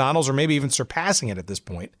next to McDonald's or maybe even surpassing it at this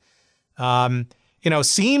point. You know,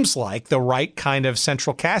 seems like the right kind of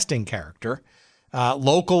central casting character,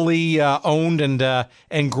 locally owned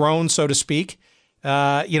and grown, so to speak.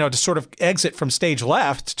 You know, to sort of exit from stage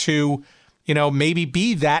left to, you know, maybe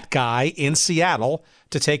be that guy in Seattle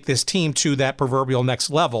to take this team to that proverbial next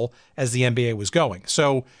level as the NBA was going.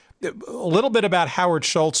 So a little bit about Howard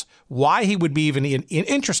Schultz, why he would be even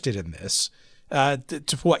interested in this,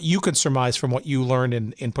 to what you can surmise from what you learned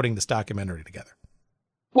in putting this documentary together.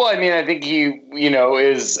 Well, I mean, I think he, you know,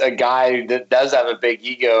 is a guy that does have a big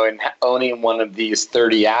ego, and owning one of these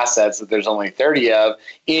 30 assets that there's only 30 of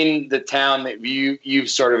in the town that you've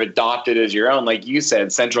sort of adopted as your own. Like you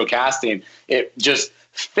said, central casting, it just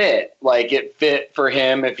fit. Like, it fit for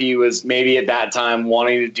him if he was maybe at that time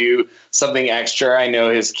wanting to do something extra. I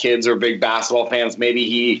know his kids are big basketball fans. Maybe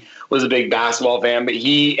he was a big basketball fan, but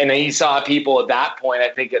he saw people at that point. I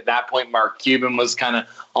think at that point, Mark Cuban was kind of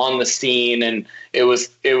on the scene, and it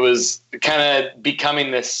was kind of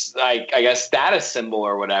becoming this, like, I guess, status symbol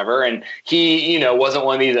or whatever. And he, you know, wasn't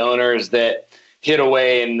one of these owners that hid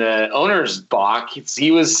away in the owner's box.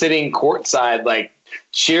 He was sitting courtside, like,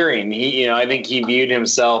 cheering. He, you know, I think he viewed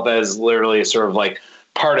himself as literally sort of like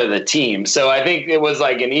part of the team. So I think it was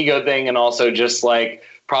like an ego thing, and also just like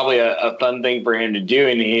probably a fun thing for him to do.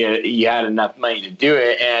 And he had enough money to do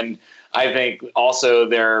it. And I think also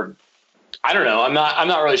I don't know. I'm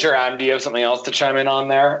not really sure. Adam, do you have something else to chime in on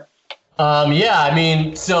there? Yeah, I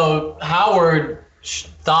mean, so Howard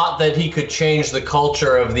thought that he could change the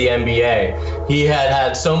culture of the NBA. He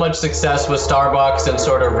had so much success with Starbucks and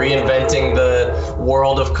sort of reinventing the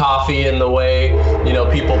world of coffee and the way, you know,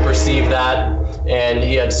 people perceive that. And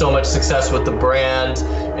he had so much success with the brand,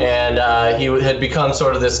 and he had become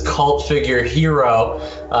sort of this cult figure hero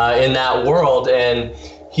in that world. And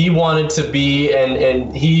he wanted to be,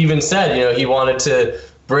 and he even said, you know, he wanted to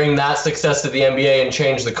bring that success to the NBA and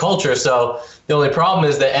change the culture. So the only problem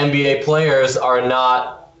is that NBA players are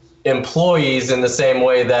not employees in the same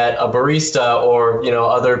way that a barista or, you know,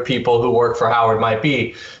 other people who work for Howard might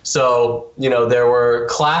be. So, you know, there were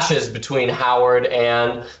clashes between Howard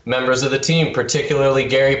and members of the team, particularly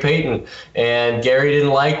Gary Payton. And Gary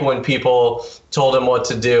didn't like when people told him what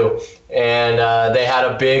to do. And they had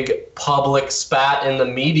a big public spat in the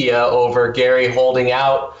media over Gary holding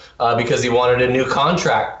out because he wanted a new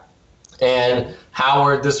contract. And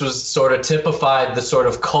Howard, this was sort of typified the sort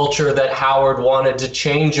of culture that Howard wanted to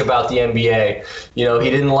change about the NBA. You know, he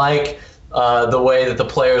didn't like the way that the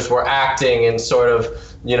players were acting and sort of,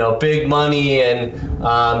 you know, big money, and,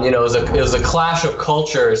 you know, it was a clash of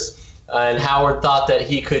cultures. And Howard thought that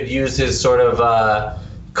he could use his sort of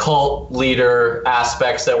cult leader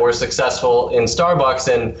aspects that were successful in Starbucks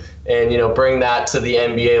and bring that to the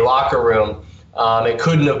NBA locker room. It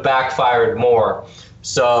couldn't have backfired more.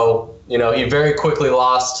 So, he very quickly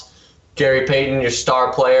lost Gary Payton, your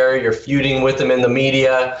star player. You're feuding with him in the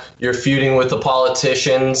media. You're feuding with the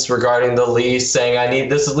politicians regarding the lease, saying, I need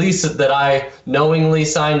this lease that I knowingly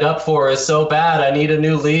signed up for is so bad. I need a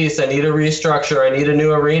new lease. I need a restructure. I need a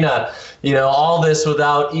new arena. All this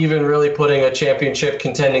without even really putting a championship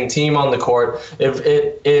contending team on the court.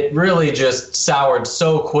 It really just soured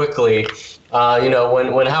so quickly.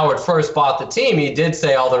 When Howard first bought the team, he did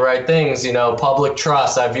say all the right things, public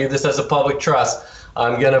trust. I view this as a public trust.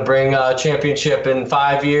 I'm going to bring a championship in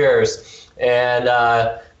 5 years. And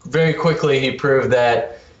very quickly he proved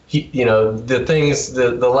that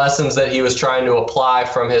the lessons that he was trying to apply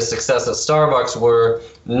from his success at Starbucks were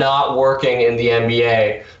not working in the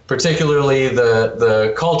NBA, particularly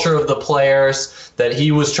the culture of the players that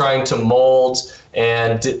he was trying to mold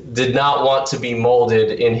and did not want to be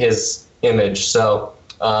molded in his image. So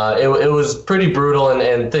it was pretty brutal,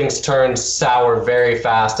 and things turned sour very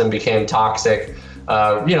fast and became toxic,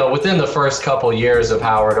 within the first couple years of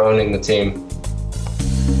Howard owning the team.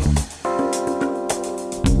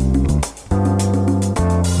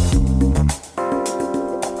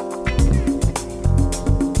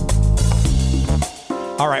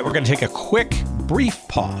 All right, we're going to take a quick, brief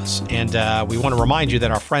pause, and we want to remind you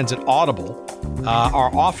that our friends at Audible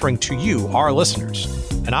are offering to you, our listeners,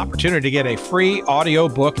 an opportunity to get a free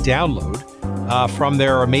audiobook download from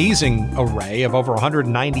their amazing array of over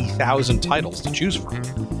 190,000 titles to choose from.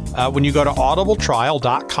 When you go to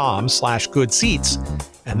audibletrial.com/goodseats,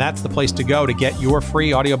 and that's the place to go to get your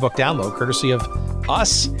free audiobook download, courtesy of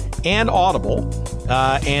us and Audible.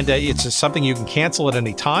 And it's something you can cancel at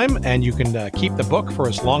any time, and you can keep the book for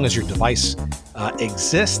as long as your device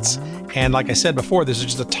exists. And like I said before, there's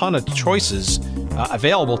just a ton of choices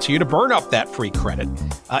available to you to burn up that free credit,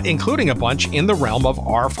 including a bunch in the realm of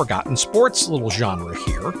our forgotten sports little genre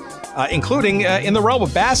here, including in the realm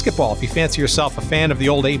of basketball. If you fancy yourself a fan of the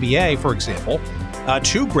old ABA, for example,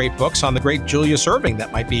 2 great books on the great Julius Erving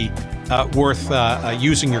that might be worth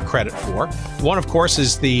using your credit for. One, of course,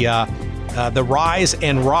 is the Rise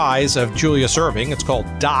and Rise of Julius Erving. It's called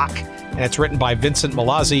Doc, and it's written by Vincent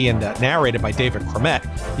Milazzi and narrated by David Cromet.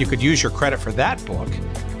 You could use your credit for that book,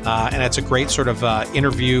 and it's a great sort of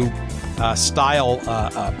interview style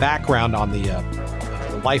background on the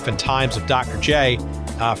life and times of Dr. J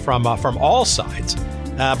from all sides.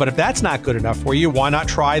 But if that's not good enough for you, why not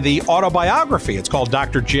try the autobiography? It's called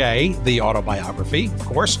Dr. J, the Autobiography, of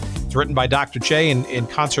course. It's written by Dr. J in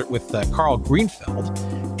concert with Carl Greenfeld,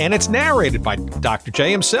 and it's narrated by Dr.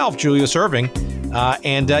 J himself, Julius Erving,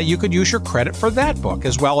 and you could use your credit for that book,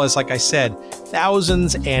 as well as, like I said,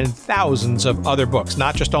 thousands and thousands of other books,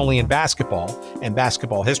 not just only in basketball and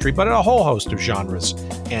basketball history, but in a whole host of genres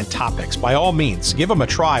and topics. By all means, give them a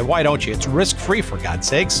try. Why don't you? It's risk-free, for God's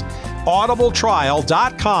sakes.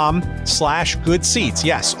 audibletrial.com/goodseats.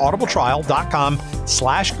 Yes,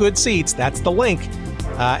 audibletrial.com/goodseats. That's the link.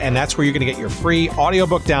 And that's where you're going to get your free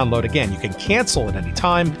audiobook download. Again, you can cancel at any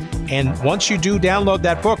time. And once you do download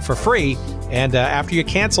that book for free, and after you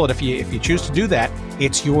cancel it, if you choose to do that,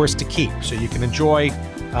 it's yours to keep. So you can enjoy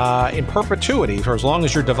in perpetuity, for as long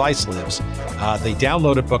as your device lives, the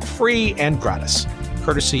downloaded book free and gratis,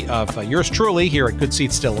 courtesy of yours truly here at Good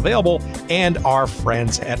Seats, still available, and our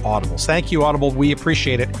friends at Audible. Thank you, Audible. We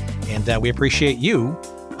appreciate it, and we appreciate you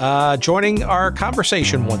joining our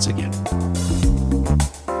conversation once again.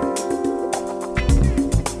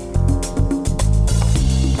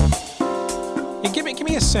 Give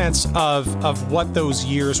me a sense of what those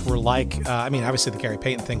years were like. I mean, obviously the Gary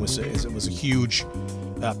Payton thing was a huge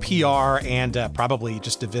PR and probably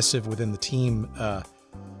just divisive within the team.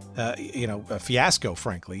 A fiasco,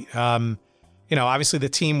 frankly. Obviously the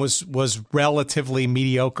team was relatively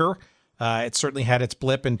mediocre. It certainly had its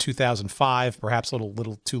blip in 2005, perhaps a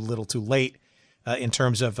little too late in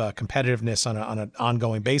terms of competitiveness on an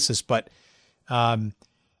ongoing basis. But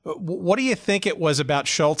what do you think it was about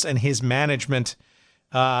Schultz and his management?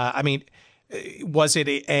 Was it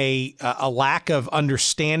a lack of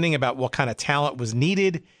understanding about what kind of talent was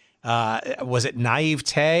needed? Was it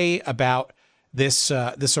naivete about this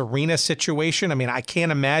arena situation? I mean, I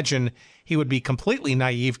can't imagine he would be completely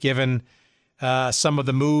naive given some of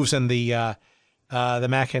the moves and the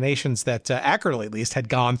machinations that Accurately, at least, had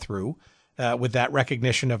gone through with that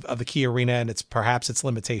recognition of the Key Arena and its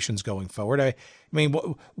limitations going forward. I mean,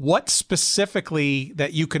 what specifically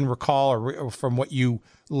that you can recall or from what you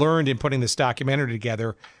learned in putting this documentary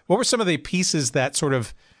together, what were some of the pieces that sort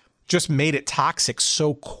of just made it toxic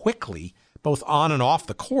so quickly both on and off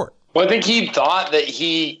the court. Well, I think he thought that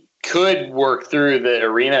he could work through the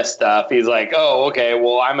arena stuff. He's like, oh, okay,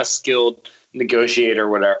 well, I'm a skilled negotiator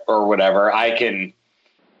or whatever. I can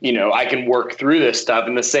work through this stuff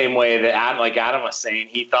in the same way that Adam was saying.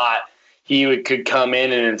 He thought he could come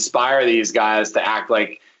in and inspire these guys to act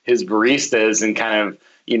like his baristas and kind of,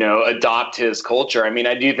 adopt his culture. I mean,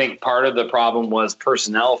 I do think part of the problem was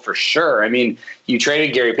personnel for sure. I mean, you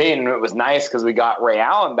traded Gary Payton, and it was nice because we got Ray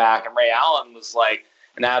Allen back, and Ray Allen was like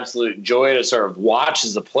an absolute joy to sort of watch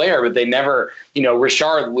as a player, but they never,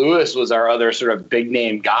 Rashard Lewis was our other sort of big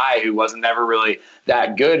name guy who wasn't ever really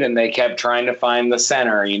that good. And they kept trying to find the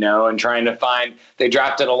center, and they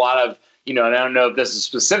drafted a lot of, and I don't know if this is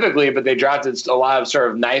specifically, but they drafted a lot of sort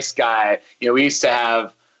of nice guy. We used to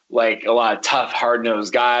have like a lot of tough,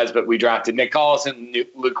 hard-nosed guys, but we drafted Nick Collison and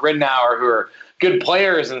Luke Ridnour, who are good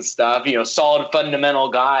players and stuff, solid fundamental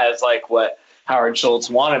guys like what Howard Schultz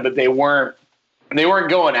wanted, but they weren't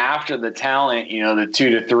going after the talent, the 2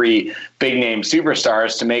 to 3 big name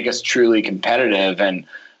superstars to make us truly competitive. And,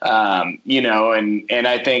 and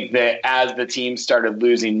I think that as the team started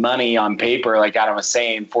losing money on paper, like Adam was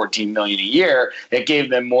saying, $14 million a year, it gave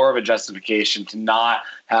them more of a justification to not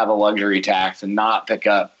have a luxury tax and not pick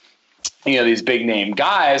up, these big name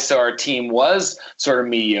guys. So our team was sort of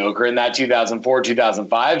mediocre, and that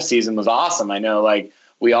 2004-2005 season was awesome. I know, like,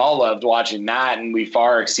 we all loved watching that, and we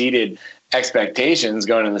far exceeded expectations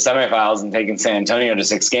going to the semifinals and taking San Antonio to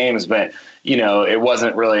 6 games, but it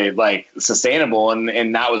wasn't really like sustainable.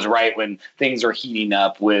 And that was right when things were heating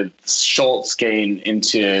up with Schultz getting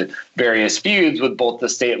into various feuds with both the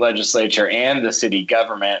state legislature and the city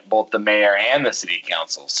government, both the mayor and the city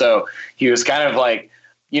council. So he was kind of like,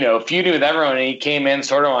 feuding with everyone, and he came in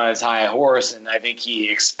sort of on his high horse. And I think he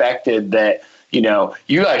expected that, you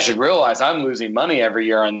guys should realize I'm losing money every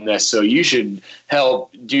year on this, so you should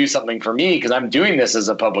help do something for me because I'm doing this as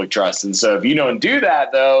a public trust. And so if you don't do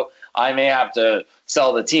that, though, I may have to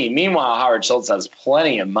sell the team. Meanwhile, Howard Schultz has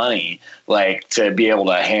plenty of money, like, to be able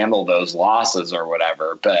to handle those losses or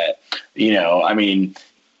whatever. But, I mean,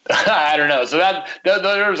 I don't know. So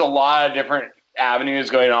there was a lot of different avenues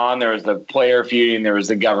going on. There was the player feuding, there was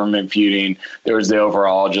the government feuding, there was the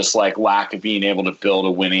overall just like lack of being able to build a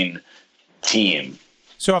winning team.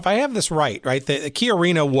 So if I have this right, the Key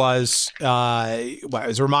Arena was it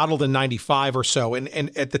was remodeled in 95 or so,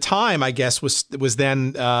 and at the time, I guess, was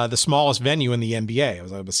then the smallest venue in the NBA. It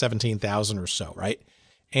was like 17,000 or so, right?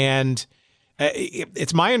 And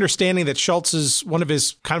it's my understanding that Schultz's one of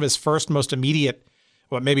his first most immediate,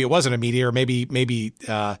 well, maybe it wasn't immediate, or maybe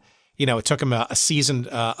it took him a season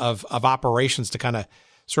of operations to kind of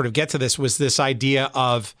sort of get to this, was this idea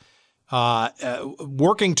of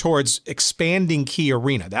working towards expanding Key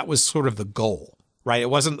Arena. That was sort of the goal, right? It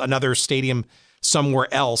wasn't another stadium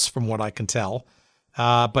somewhere else, from what I can tell.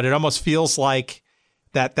 But it almost feels like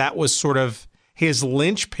that was sort of his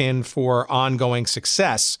linchpin for ongoing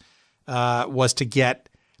success, was to get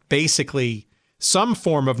basically some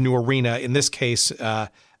form of new arena, in this case, a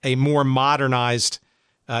more modernized,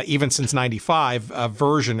 even since 95,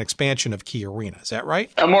 expansion of Key Arena. Is that right?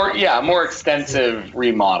 A more extensive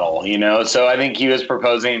remodel, So I think he was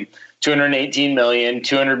proposing $218 million,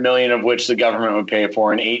 $200 million of which the government would pay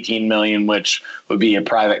for, and $18 million which would be a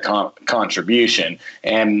private contribution.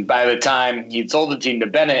 And by the time he'd sold the team to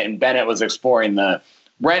Bennett, and Bennett was exploring the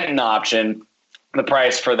Renton option, the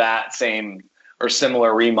price for that same or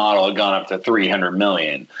similar remodel had gone up to $300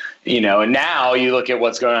 million. And now you look at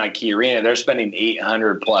what's going on at Key Arena, they're spending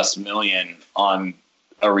 $800+ million on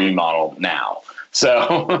a remodel now.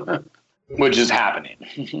 So, which is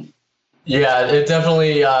happening. Yeah, it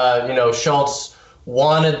definitely, Schultz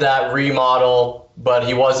wanted that remodel, but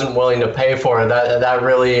he wasn't willing to pay for it. That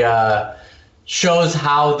really shows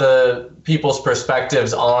how the people's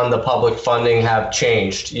perspectives on the public funding have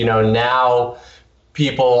changed. Now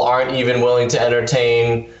people aren't even willing to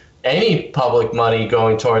entertain any public money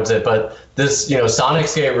going towards it. But this,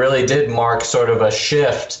 Sonicsgate really did mark sort of a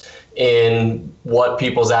shift in what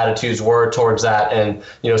people's attitudes were towards that. And,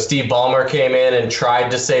 Steve Ballmer came in and tried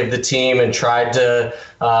to save the team and tried to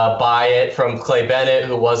buy it from Clay Bennett,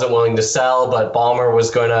 who wasn't willing to sell, but Ballmer was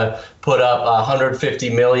going to put up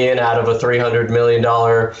 $150 million out of a $300 million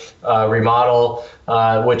remodel,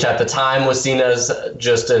 which at the time was seen as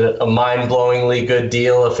just a mind-blowingly good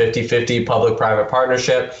deal, a 50-50 public-private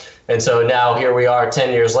partnership. And so now here we are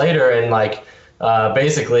 10 years later, and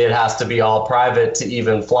basically it has to be all private to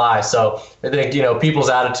even fly. So I think, people's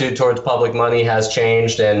attitude towards public money has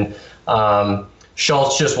changed. And,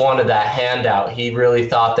 Schultz just wanted that handout. He really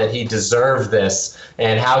thought that he deserved this.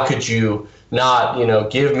 And how could you not,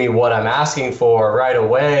 give me what I'm asking for right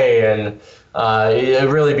away? And it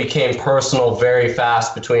really became personal very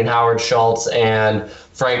fast between Howard Schultz and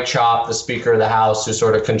Frank Chopp, the Speaker of the House, who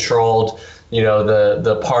sort of controlled,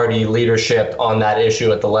 the party leadership on that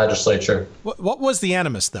issue at the legislature. What was the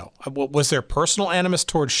animus, though? Was there personal animus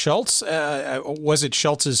towards Schultz? Was it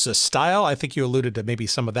Schultz's style? I think you alluded to maybe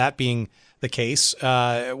some of that being the case.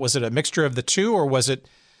 Was it a mixture of the two, or was it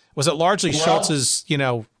largely Schultz's,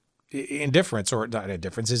 indifference, or not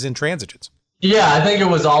indifference, his intransigence? Yeah, I think it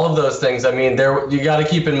was all of those things. I mean, you got to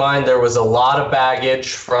keep in mind there was a lot of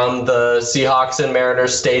baggage from the Seahawks and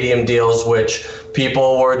Mariners stadium deals, which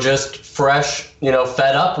people were just fresh,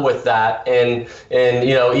 fed up with that. And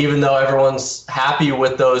even though everyone's happy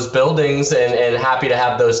with those buildings and happy to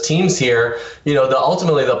have those teams here,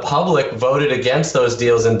 ultimately the public voted against those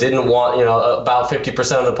deals and didn't want, about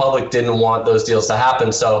 50% of the public didn't want those deals to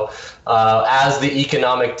happen. So as the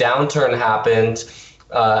economic downturn happened,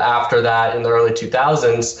 after that, in the early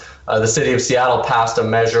 2000s, the city of Seattle passed a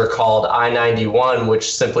measure called I-91,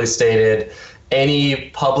 which simply stated any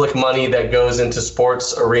public money that goes into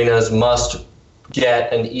sports arenas must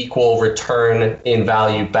get an equal return in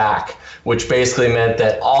value back, which basically meant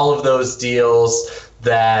that all of those deals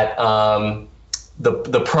that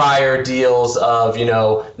the prior deals of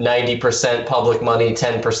 90% public money,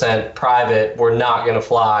 10% private were not going to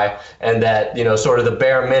fly, and that sort of the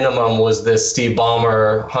bare minimum was this Steve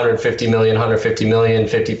Ballmer 150 million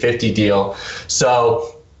 50-50 deal.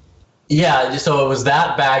 So so it was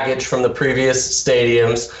that baggage from the previous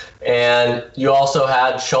stadiums, and you also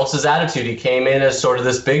had Schultz's attitude. He came in as sort of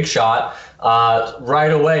this big shot.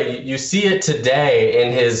 Right away, you see it today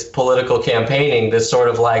in his political campaigning, this sort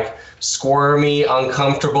of like squirmy,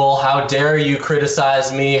 uncomfortable, how dare you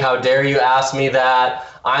criticize me? How dare you ask me that?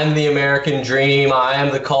 I'm the American dream. I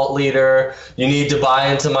am the cult leader. You need to buy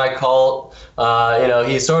into my cult.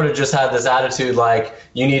 He sort of just had this attitude like,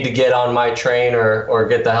 you need to get on my train or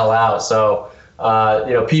get the hell out. So,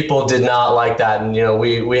 people did not like that. And,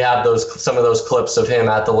 we have some of those clips of him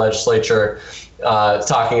at the legislature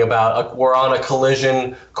talking about we're on a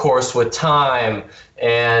collision course with time,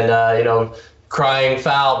 and crying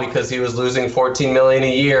foul because he was losing $14 million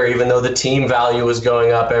a year, even though the team value was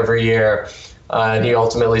going up every year, and he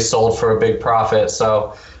ultimately sold for a big profit.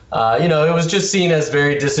 So it was just seen as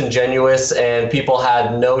very disingenuous, and people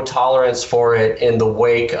had no tolerance for it in the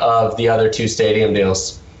wake of the other two stadium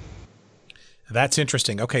deals. That's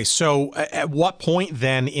interesting. Okay, so at what point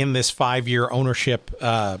then in this 5-year ownership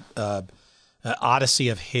odyssey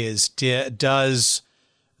of his does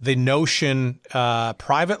the notion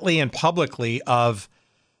privately and publicly of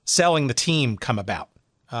selling the team come about?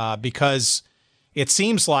 Because it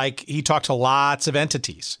seems like he talked to lots of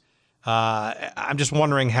entities. I'm just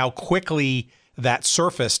wondering how quickly that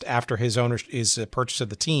surfaced after his purchase of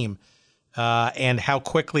the team, and how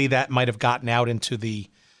quickly that might have gotten out into the.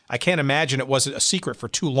 I can't imagine it wasn't a secret for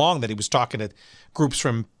too long that he was talking to groups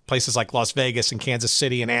from places like Las Vegas and Kansas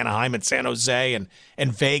City and Anaheim and San Jose and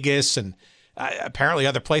Vegas and apparently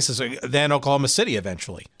other places, then Oklahoma City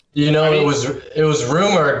eventually. It was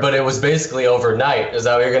rumored, but it was basically overnight. Is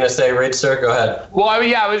that what you're going to say, Reed, sir? Go ahead. Well,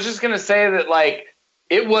 I was just going to say that,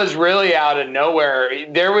 it was really out of nowhere.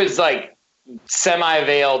 There was,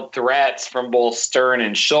 semi-veiled threats from both Stern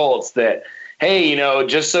and Schultz that, hey,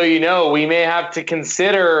 just so you know, we may have to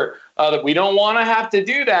consider that we don't want to have to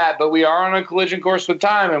do that, but we are on a collision course with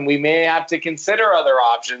time, and we may have to consider other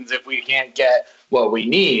options if we can't get what we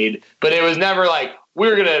need. But it was never like,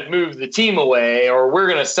 we're going to move the team away or we're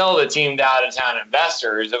going to sell the team to out-of-town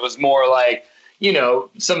investors. It was more like,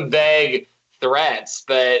 some vague threats.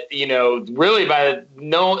 But, really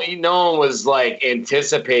no one was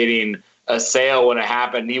anticipating a sale when it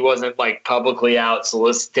happened. He wasn't publicly out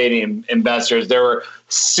soliciting investors. There were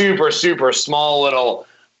super, super small little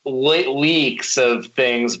leaks of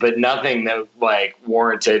things, but nothing that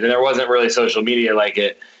warranted. And there wasn't really social media like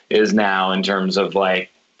it is now in terms of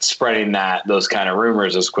spreading those kind of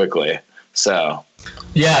rumors as quickly. So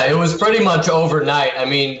yeah, it was pretty much overnight. I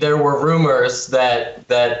mean, there were rumors that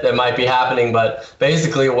might be happening, but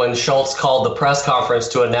basically when Schultz called the press conference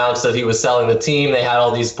to announce that he was selling the team, they had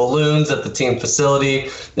all these balloons at the team facility.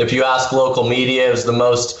 If you ask local media, it was the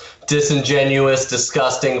most disingenuous,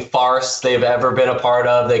 disgusting farce they've ever been a part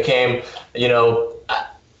of. They came,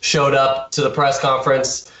 showed up to the press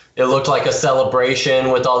conference. It looked like a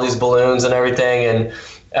celebration with all these balloons and everything, and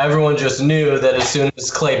everyone just knew that as soon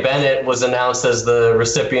as Clay Bennett was announced as the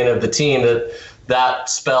recipient of the team, that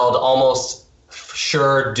spelled almost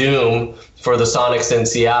sure doom for the Sonics in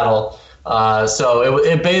Seattle. So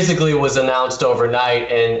it basically was announced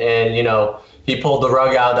overnight, and he pulled the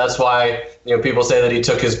rug out. That's why people say that he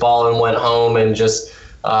took his ball and went home, and just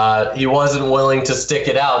he wasn't willing to stick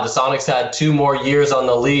it out. The Sonics had 2 more years on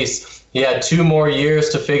the lease. He had 2 more years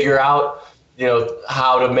to figure out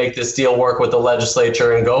how to make this deal work with the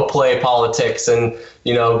legislature and go play politics and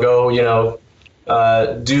go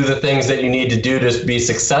do the things that you need to do to be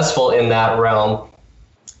successful in that realm.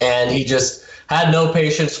 And he just had no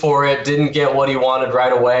patience for it, didn't get what he wanted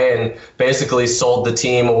right away, and basically sold the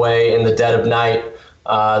team away in the dead of night.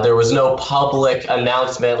 There was no public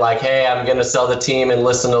announcement like, hey, I'm going to sell the team and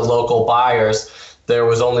listen to local buyers. There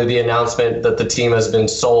was only the announcement that the team has been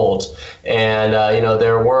sold. And,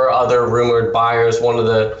 there were other rumored buyers. One of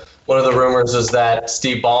the rumors is that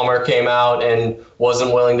Steve Ballmer came out and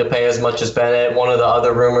wasn't willing to pay as much as Bennett. One of the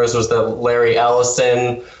other rumors was that Larry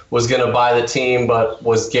Ellison was going to buy the team but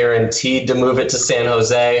was guaranteed to move it to San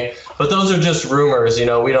Jose. But those are just rumors. We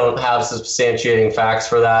don't have substantiating facts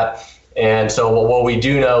for that. And so what we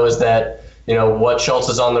do know is that what Schultz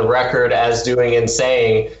is on the record as doing and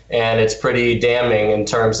saying, and it's pretty damning in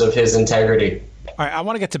terms of his integrity. All right, I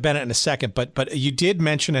want to get to Bennett in a second, but you did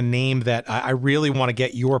mention a name that I really want to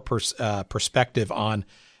get your perspective on,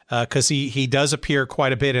 because he does appear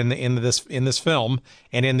quite a bit in this film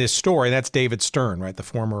and in this story. That's David Stern, right, the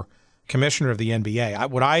former commissioner of the NBA.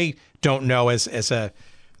 What I don't know as a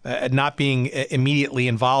not being immediately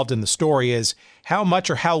involved in the story is how much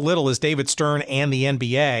or how little is David Stern and the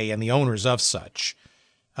NBA and the owners of such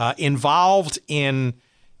involved in,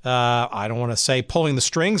 I don't want to say pulling the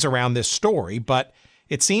strings around this story, but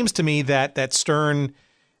it seems to me that Stern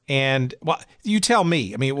and, well, you tell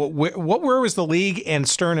me, I mean, where was the league and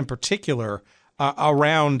Stern in particular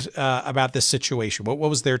around about this situation? What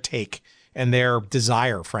was their take and their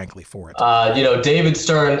desire, frankly, for it? David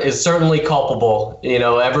Stern is certainly culpable.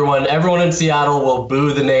 Everyone in Seattle will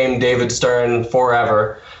boo the name David Stern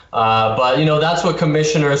forever. But that's what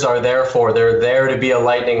commissioners are there for. They're there to be a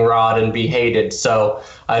lightning rod and be hated. So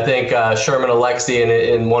I think Sherman Alexie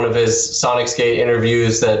in one of his Sonicsgate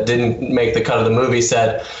interviews that didn't make the cut of the movie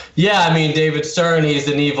said, yeah, I mean, David Stern, he's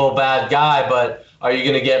an evil, bad guy, but are you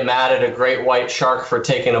going to get mad at a great white shark for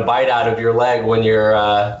taking a bite out of your leg when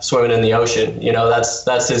you're swimming in the ocean?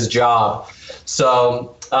 That's his job.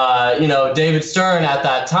 So, David Stern at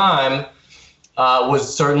that time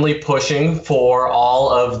was certainly pushing for all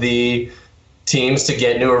of the teams to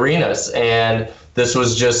get new arenas. And this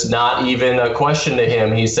was just not even a question to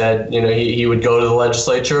him. He said, he would go to the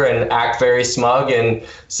legislature and act very smug and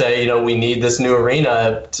say, we need this new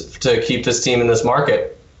arena to keep this team in this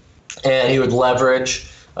market. And he would leverage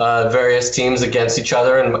various teams against each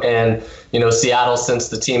other. And Seattle, since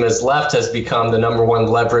the team has left, has become the #1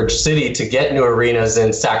 leverage city to get new arenas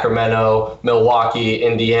in Sacramento, Milwaukee,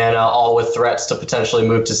 Indiana, all with threats to potentially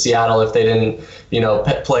move to Seattle if they didn't,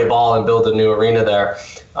 play ball and build a new arena there.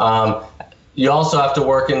 You also have to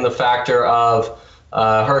work in the factor of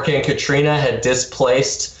Hurricane Katrina had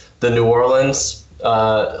displaced the New Orleans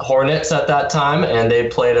Hornets at that time, and they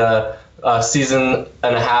played a season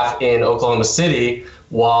and a half in Oklahoma City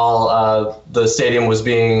while the stadium was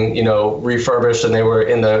being, refurbished, and they were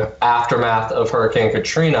in the aftermath of Hurricane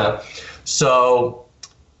Katrina. So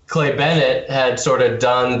Clay Bennett had sort of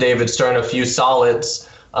done David Stern a few solids,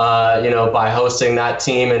 by hosting that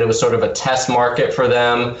team, and it was sort of a test market for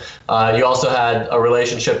them. You also had a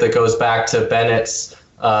relationship that goes back to Bennett's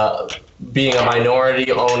being a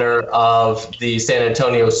minority owner of the San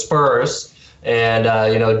Antonio Spurs, and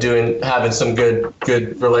having some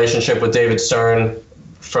good relationship with David Stern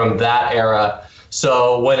from that era.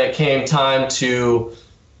 So when it came time to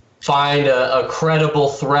find a credible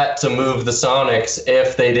threat to move the Sonics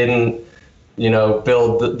if they didn't,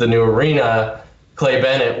 build the new arena, Clay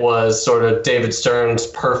Bennett was sort of David Stern's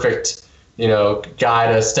perfect,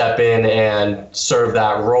 guy to step in and serve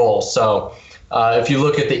that role. So if you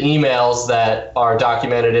look at the emails that are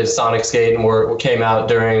documented in Sonicsgate and came out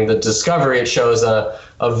during the discovery, it shows a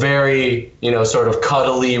very, sort of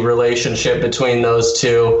cuddly relationship between those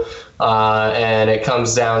two. And it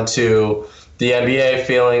comes down to the NBA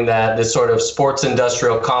feeling that this sort of sports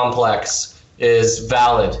industrial complex is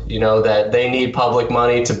valid, that they need public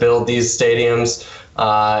money to build these stadiums,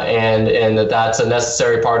 and that's a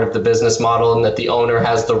necessary part of the business model, and that the owner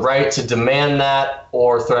has the right to demand that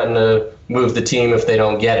or threaten to move the team if they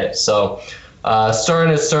don't get it. So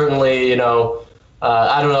Stern is certainly,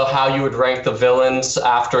 I don't know how you would rank the villains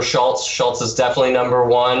after Schultz. Schultz is definitely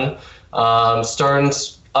 #1.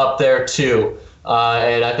 Stern's up there too.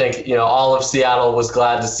 And I think, all of Seattle was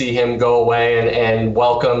glad to see him go away and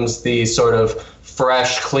welcomes the sort of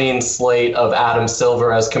fresh, clean slate of Adam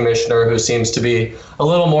Silver as commissioner, who seems to be a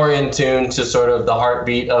little more in tune to sort of the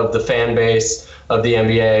heartbeat of the fan base of the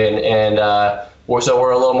NBA. And so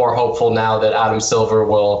we're a little more hopeful now that Adam Silver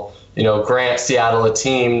will, grant Seattle a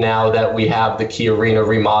team now that we have the Key Arena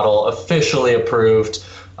remodel officially approved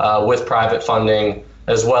with private funding,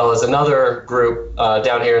 as well as another group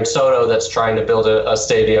down here in SoDo that's trying to build a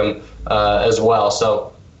stadium as well.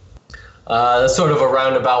 So that's sort of a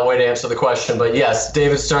roundabout way to answer the question. But yes,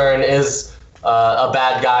 David Stern is a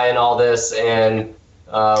bad guy in all this, and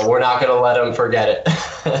we're not going to let him forget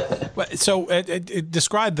it. So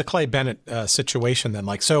describe the Clay Bennett situation then.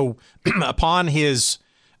 So upon his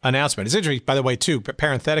announcement, it's interesting, by the way, too,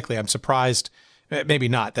 parenthetically, I'm surprised, maybe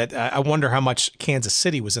not, that I wonder how much Kansas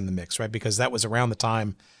City was in the mix, right? Because that was around the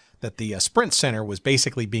time that the Sprint Center was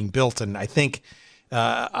basically being built. And I think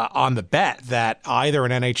on the bet that either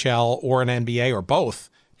an NHL or an NBA or both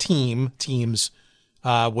teams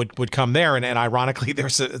would come there. And ironically,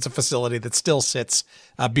 it's a facility that still sits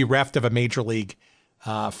bereft of a major league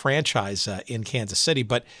franchise in Kansas City.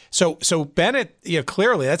 But so Bennett,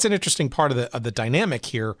 clearly that's an interesting part of the dynamic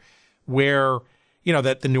here, where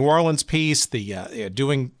that the New Orleans piece, the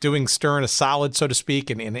doing Stern a solid, so to speak,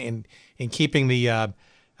 and in keeping the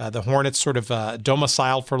Hornets sort of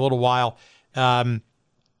domiciled for a little while.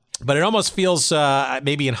 But it almost feels,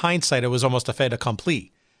 maybe in hindsight, it was almost a fait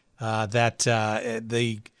accompli, that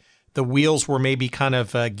the wheels were maybe kind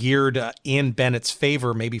of geared in Bennett's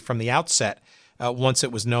favor, maybe from the outset, once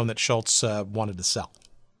it was known that Schultz wanted to sell.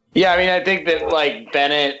 Yeah, I mean, I think that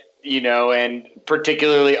Bennett, and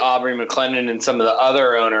particularly Aubrey McClendon and some of the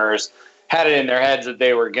other owners had it in their heads that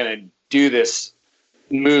they were going to do this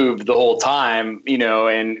move the whole time,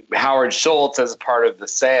 and Howard Schultz, as a part of the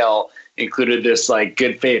sale, included this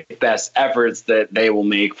good faith best efforts that they will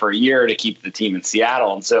make for a year to keep the team in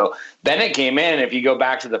Seattle. And so Bennett came in, if you go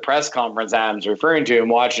back to the press conference Adam's referring to and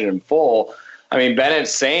watch it in full, I mean,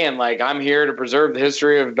 Bennett's saying, I'm here to preserve the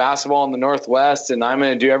history of basketball in the Northwest, and I'm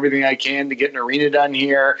going to do everything I can to get an arena done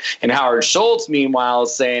here. And Howard Schultz, meanwhile,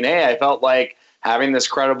 is saying, hey, I felt like having this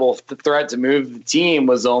credible threat to move the team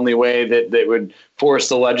was the only way that would force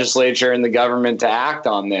the legislature and the government to act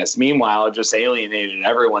on this. Meanwhile, it just alienated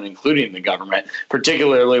everyone, including the government,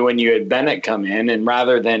 particularly when you had Bennett come in. And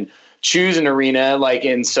rather than choose an arena like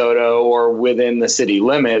in SoDo or within the city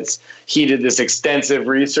limits, he did this extensive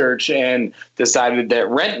research and decided that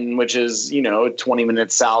Renton, which is, 20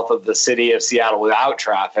 minutes south of the city of Seattle without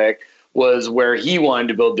traffic, was where he wanted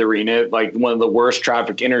to build the arena, one of the worst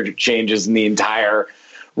traffic interchanges in the entire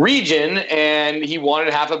region. And he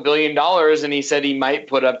wanted $500 million, and he said he might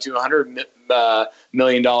put up to $100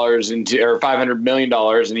 million into, or $500 million,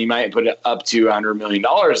 and he might put up to $100 million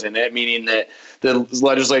in it, meaning that the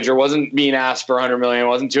legislature wasn't being asked for $100 million, it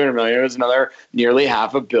wasn't $200 million, it was another nearly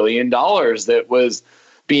 $500 million that was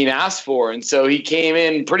being asked for. And so he came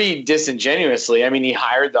in pretty disingenuously. I mean, he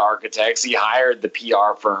hired the architects, he hired the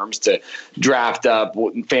PR firms to draft up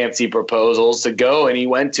fancy proposals to go, and he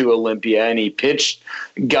went to Olympia and he pitched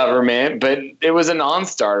government, but it was a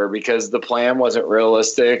non-starter because the plan wasn't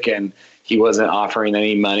realistic and he wasn't offering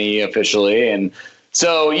any money officially. And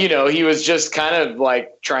so, he was just kind of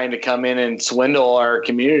trying to come in and swindle our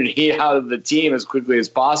community out of the team as quickly as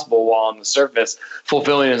possible, while on the surface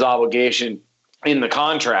fulfilling his obligation in the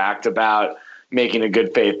contract about making a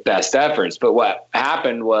good faith best efforts. But what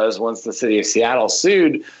happened was, once the city of Seattle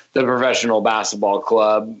sued the professional basketball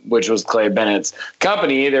club, which was Clay Bennett's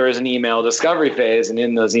company, there was an email discovery phase. And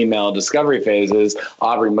in those email discovery phases,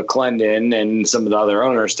 Aubrey McClendon and some of the other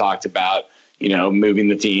owners talked about, moving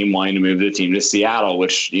the team, wanting to move the team to Seattle,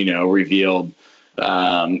 which, revealed,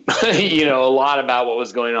 a lot about what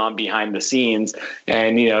was going on behind the scenes.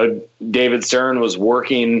 And, David Stern was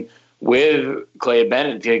working with Clay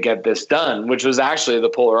Bennett to get this done, which was actually the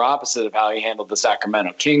polar opposite of how he handled the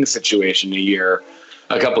Sacramento Kings situation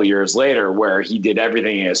a couple years later, where he did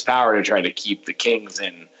everything in his power to try to keep the Kings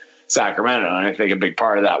in Sacramento. And I think a big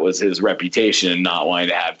part of that was his reputation and not wanting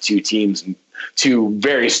to have two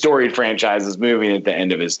very storied franchises moving at the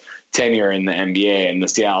end of his tenure in the NBA, and the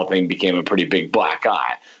Seattle thing became a pretty big black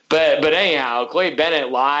eye. But anyhow, Clay Bennett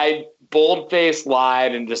lied, bold-faced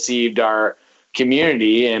lied, and deceived our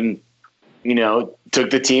community, and took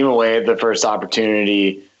the team away at the first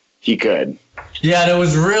opportunity he could. Yeah, and it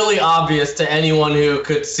was really obvious to anyone who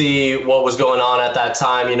could see what was going on at that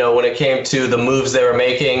time. When it came to the moves they were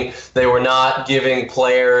making, they were not giving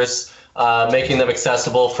players, making them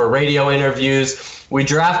accessible for radio interviews. We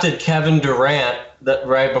drafted Kevin Durant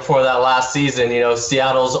right before that last season,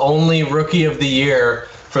 Seattle's only rookie of the year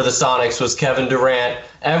for the Sonics was Kevin Durant.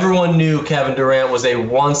 Everyone knew Kevin Durant was a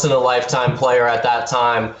once-in-a-lifetime player at that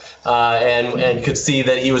time, and could see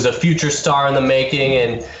that he was a future star in the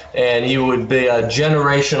making, and he would be a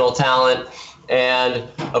generational talent. And,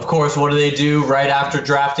 of course, what do right after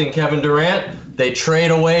drafting Kevin Durant? They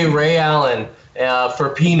trade away Ray Allen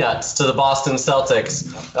for peanuts to the Boston Celtics,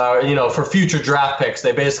 for future draft picks.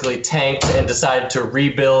 They basically tanked and decided to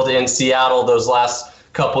rebuild in Seattle those last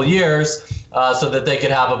couple years so that they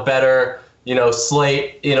could have a better,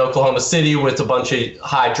 slate in Oklahoma City with a bunch of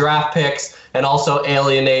high draft picks, and also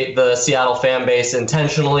alienate the Seattle fan base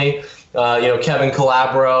intentionally. Kevin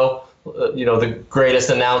Calabro, the greatest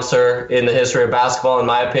announcer in the history of basketball, in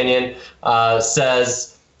my opinion,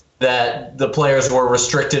 says that the players were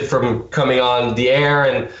restricted from coming on the air,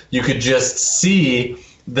 and you could just see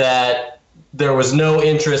that there was no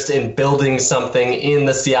interest in building something in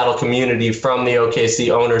the Seattle community from the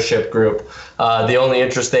OKC ownership group. The only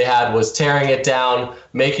interest they had was tearing it down,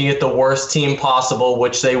 making it the worst team possible,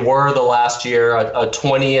 which they were the last year, a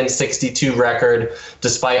 20-62 record,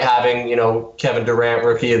 despite having, Kevin Durant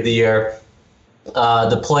Rookie of the Year.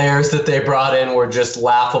 The players that they brought in were just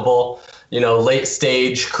laughable. Late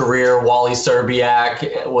stage career, Wally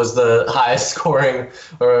Szczerbiak was the highest scoring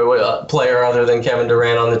player other than Kevin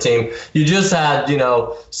Durant on the team. You just had,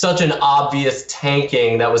 such an obvious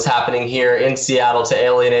tanking that was happening here in Seattle to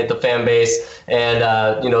alienate the fan base. And,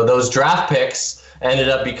 those draft picks ended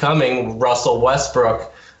up becoming Russell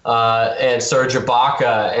Westbrook and Serge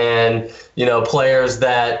Ibaka and, players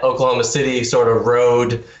that Oklahoma City sort of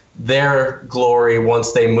rode their glory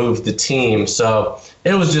once they moved the team. So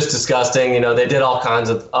it was just disgusting. They did all kinds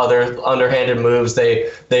of other underhanded moves.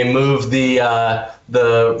 They moved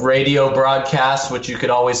the radio broadcast, which you could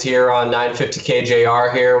always hear on 950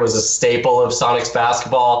 KJR here, was a staple of Sonics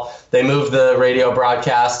basketball. They moved the radio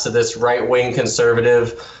broadcast to this right-wing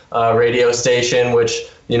conservative radio station,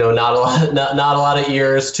 which not a lot of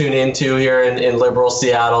ears tune into here in liberal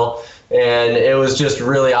Seattle. And it was just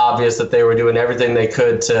really obvious that they were doing everything they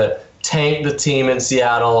could to tank the team in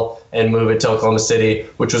Seattle and move it to Oklahoma City,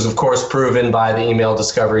 which was, of course, proven by the email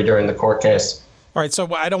discovery during the court case. All right,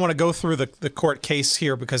 so I don't want to go through the court case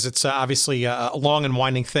here because it's obviously a long and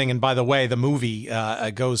winding thing. And by the way, the movie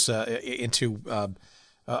goes into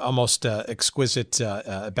almost exquisite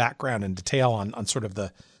background and detail on sort of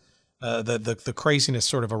the craziness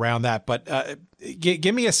sort of around that. But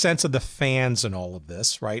give me a sense of the fans in all of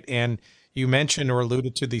this, right? And you mentioned or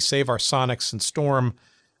alluded to the Save Our Sonics and Storm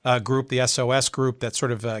group, the SOS group that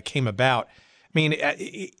sort of came about. I mean,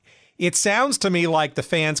 it sounds to me like the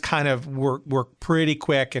fans kind of were pretty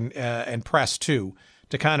quick and pressed too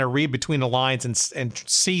to kind of read between the lines and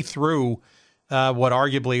see through what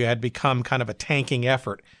arguably had become kind of a tanking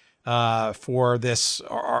effort for this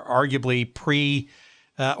arguably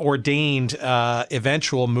ordained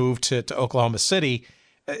eventual move to Oklahoma City.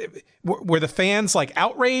 Were the fans like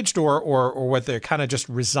outraged or were they kind of just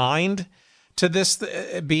resigned to this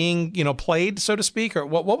being played, so to speak? Or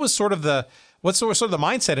what was sort of the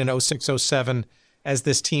mindset in 06-07 as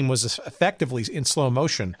this team was effectively in slow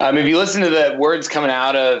motion? If you listen to the words coming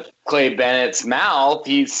out of Clay Bennett's mouth,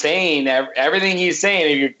 he's saying everything he's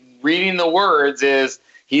saying. If you're reading the words, is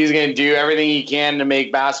he's going to do everything he can to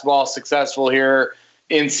make basketball successful here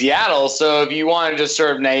in Seattle. So if you want to just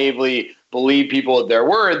sort of naively believe people at their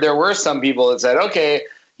word, there were some people that said, okay,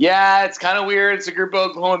 yeah, it's kind of weird. It's a group of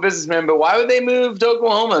Oklahoma businessmen, but why would they move to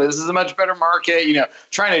Oklahoma? This is a much better market,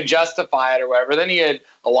 trying to justify it or whatever. Then you had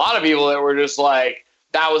a lot of people that were just like,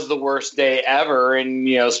 that was the worst day ever.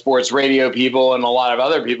 And, sports radio people and a lot of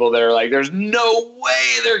other people that are like, there's no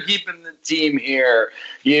way they're keeping the team here.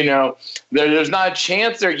 There's not a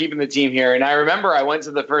chance they're keeping the team here. And I remember I went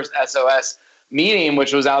to the first SOS meeting,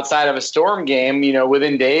 which was outside of a Storm game,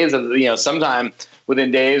 within days of, sometime within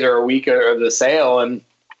days or a week of the sale. And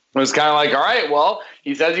it was kind of like, all right, well,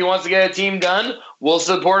 he says he wants to get a team done. We'll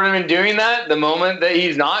support him in doing that. The moment that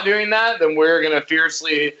he's not doing that, then we're going to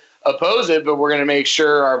fiercely oppose it, but we're going to make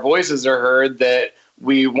sure our voices are heard that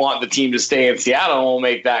we want the team to stay in Seattle, and we'll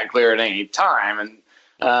make that clear at any time. And,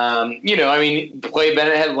 Clay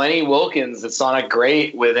Bennett had Lenny Wilkens, the Sonic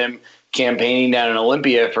great, with him campaigning down in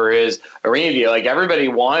Olympia for his arena deal. Like, everybody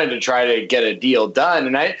wanted to try to get a deal done.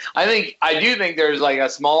 And I do think there's like a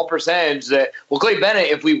small percentage that, well, Clay Bennett,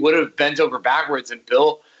 if we would have bent over backwards and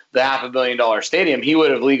built the $500 million stadium, he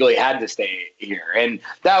would have legally had to stay here. And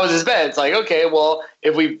that was his bet. It's like, okay, well,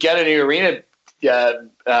 if we get a new arena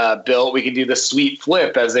built, we can do the sweet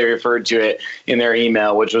flip, as they referred to it in their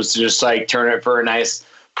email, which was to just like turn it for a nice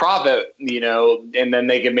profit, and then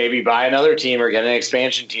they could maybe buy another team or get an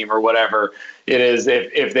expansion team or whatever. it is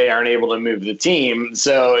if they aren't able to move the team.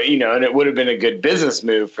 So, and it would have been a good business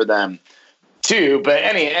move for them too. But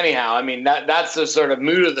anyhow, I mean, that's the sort of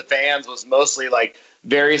mood of the fans was mostly like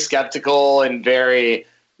very skeptical and very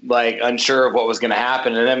like unsure of what was going to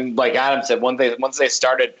happen. And then, like Adam said, once they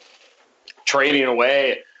started trading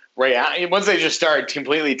away, once they just started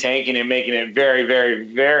completely tanking and making it very,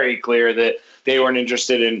 very, very clear that they weren't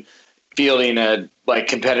interested in fielding a like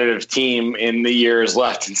competitive team in the years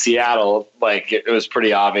left in Seattle, like it was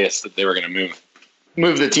pretty obvious that they were going to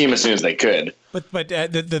move the team as soon as they could. But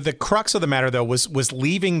the crux of the matter, though, was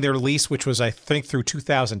leaving their lease, which was, I think, through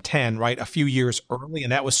 2010, right, a few years early,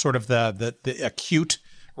 and that was sort of the acute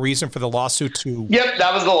reason for the lawsuit to... Yep,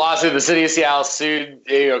 that was the lawsuit. The city of Seattle sued.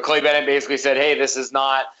 Clay Bennett basically said, hey, this is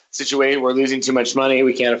not a situation. We're losing too much money.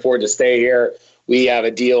 We can't afford to stay here. We have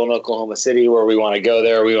a deal in Oklahoma City where we want to go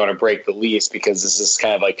there. We want to break the lease because this is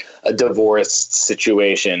kind of like a divorced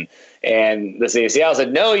situation. And the city of Seattle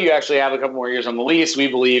said, no, you actually have a couple more years on the lease. We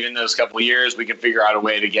believe in those couple of years we can figure out a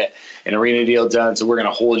way to get an arena deal done, so we're going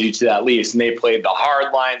to hold you to that lease. And they played the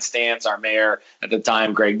hard line stance. Our mayor at the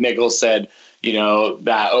time, Greg Nichols, said,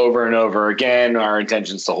 that over and over again, our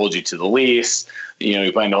intention is to hold you to the lease.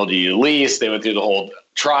 We plan to hold you to the lease. They went through the whole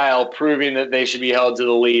trial proving that they should be held to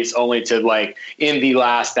the lease, only to, like, in the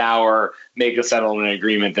last hour, make a settlement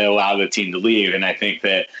agreement that allowed the team to leave. And I think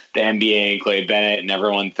that the NBA and Clay Bennett and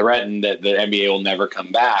everyone threatened that the NBA will never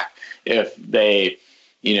come back if they,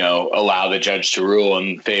 allow the judge to rule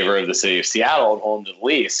in favor of the city of Seattle and hold them to the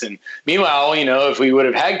lease. And meanwhile, if we would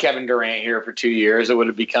have had Kevin Durant here for 2 years, it would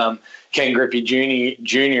have become Ken Griffey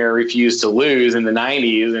Jr. refused to lose in the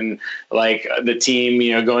 90s. And like the team,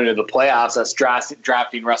 going to the playoffs, us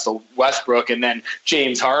drafting Russell Westbrook and then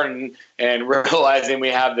James Harden and realizing we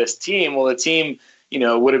have this team. Well, the team,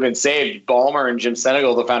 would have been saved. Ballmer and Jim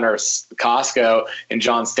Senegal, the founder of Costco, and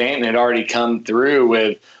John Stanton had already come through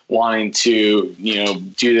with wanting to,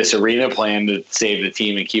 do this arena plan to save the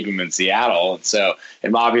team and keep him in Seattle. And so,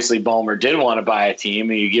 and obviously Ballmer did want to buy a team,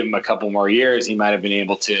 and you give him a couple more years, he might have been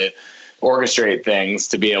able to orchestrate things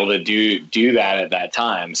to be able to do that at that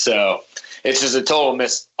time. So it's just a total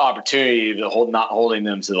missed opportunity to not holding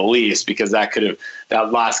them to the lease, because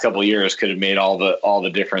that last couple of years could have made all the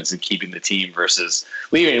difference in keeping the team versus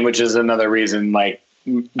leaving, which is another reason like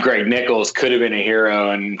Greg Nichols could have been a hero,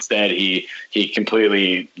 and instead he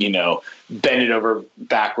completely, bent it over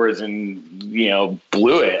backwards and,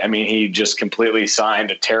 blew it. I mean, he just completely signed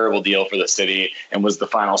a terrible deal for the city and was the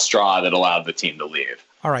final straw that allowed the team to leave.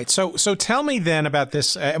 All right. So tell me then about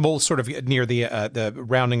this. We'll sort of near the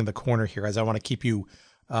rounding of the corner here, as I want to keep you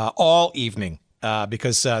all evening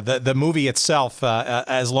because the movie itself,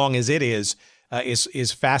 as long as it is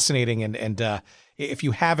fascinating, and if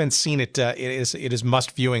you haven't seen it, it is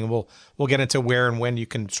must viewing. We'll get into where and when you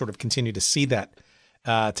can sort of continue to see that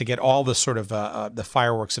to get all the sort of the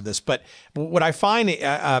fireworks of this. But what I find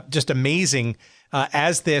just amazing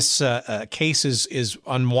as this case is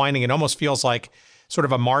unwinding, it almost feels like sort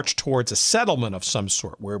of a march towards a settlement of some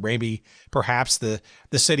sort, where maybe perhaps the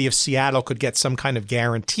city of Seattle could get some kind of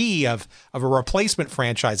guarantee of a replacement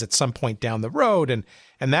franchise at some point down the road and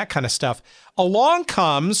that kind of stuff. Along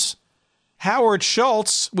comes Howard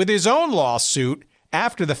Schultz with his own lawsuit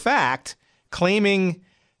after the fact, claiming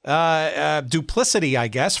duplicity, I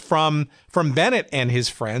guess, from Bennett and his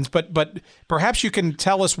friends. But perhaps you can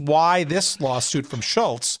tell us why this lawsuit from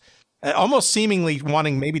Schultz, almost seemingly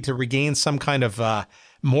wanting maybe to regain some kind of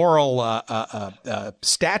moral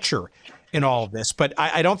stature in all of this. But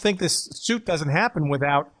I don't think this suit doesn't happen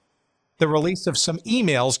without the release of some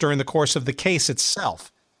emails during the course of the case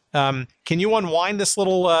itself. Can you unwind this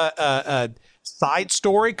little side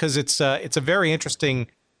story? Because it's a very interesting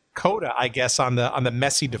coda, I guess, on the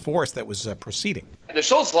messy divorce that was proceeding. The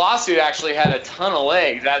Schultz lawsuit actually had a ton of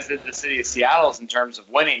legs, as did the city of Seattle's, in terms of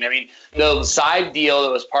winning. I mean, the side deal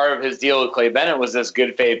that was part of his deal with Clay Bennett was this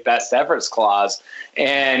good faith, best efforts clause.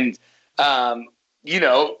 And, the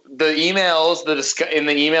emails, in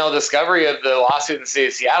the email discovery of the lawsuit in the city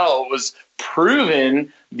of Seattle, it was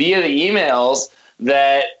proven via the emails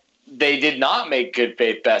that they did not make good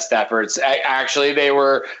faith, best efforts. Actually, they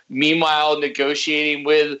were meanwhile negotiating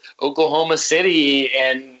with Oklahoma City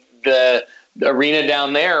and the arena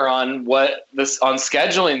down there on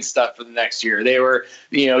scheduling stuff for the next year. They were,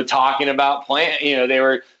 talking about they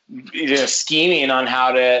were scheming on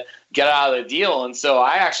how to get out of the deal. And so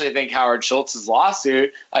I actually think Howard Schultz's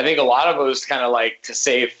lawsuit, I think a lot of it was kind of like to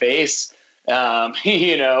save face, and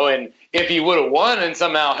if he would have won and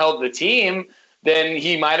somehow held the team, then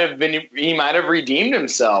he might have redeemed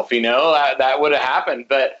himself, that would have happened.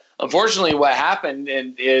 But unfortunately, what happened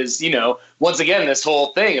is, once again, this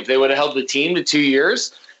whole thing, if they would have held the team to 2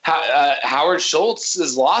 years, Howard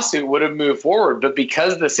Schultz's lawsuit would have moved forward. But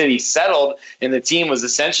because the city settled and the team was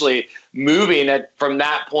essentially moving from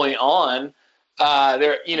that point on,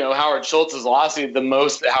 Howard Schultz's lawsuit, the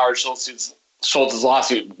most that Howard Schultz's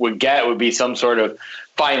lawsuit would get would be some sort of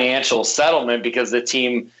financial settlement, because the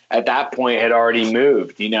team at that point had already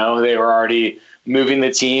moved. They were already moving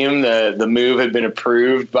the team. The move had been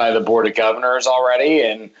approved by the Board of Governors already,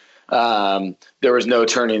 and there was no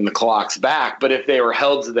turning the clocks back. But if they were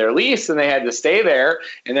held to their lease and they had to stay there,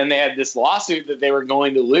 and then they had this lawsuit that they were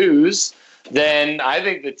going to lose, then I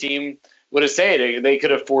think the team would have stayed. They could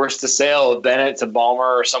have forced the sale of Bennett to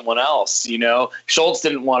Ballmer or someone else. Schultz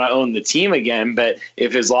didn't want to own the team again, but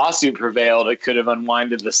if his lawsuit prevailed, it could have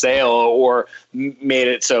unwinded the sale or made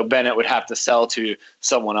it so Bennett would have to sell to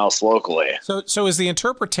someone else locally. So is the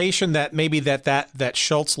interpretation that maybe that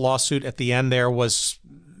Schultz lawsuit at the end there was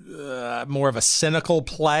more of a cynical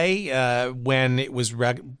play when it was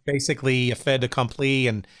basically a fait accompli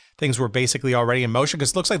and things were basically already in motion?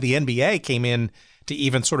 Because it looks like the NBA came in to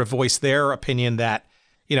even sort of voice their opinion that,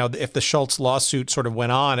 if the Schultz lawsuit sort of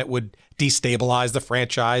went on, it would destabilize the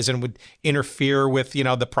franchise and would interfere with,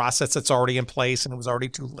 the process that's already in place and it was already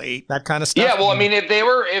too late, that kind of stuff. Yeah, well,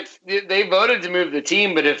 if they voted to move the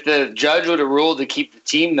team, but if the judge would have ruled to keep the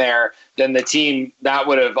team there, then the team, that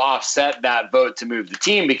would have offset that vote to move the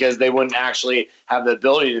team, because they wouldn't actually have the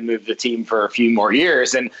ability to move the team for a few more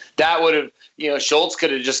years. And that would have, Schultz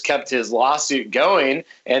could have just kept his lawsuit going,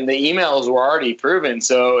 and the emails were already proven.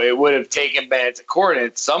 So it would have taken Bennett to court. And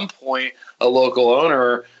at some point, a local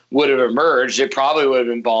owner would have emerged. It probably would have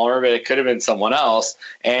been Ballmer, but it could have been someone else.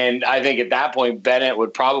 And I think at that point, Bennett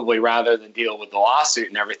would probably, rather than deal with the lawsuit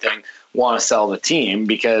and everything, want to sell the team,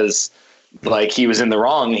 because he was in the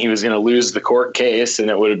wrong. He was going to lose the court case,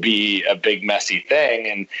 and it would be a big messy thing.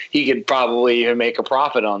 And he could probably make a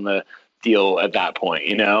profit on the deal at that point,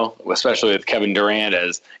 especially with Kevin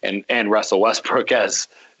Durant and Russell Westbrook as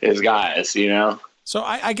his guys, So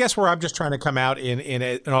I guess where I'm just trying to come out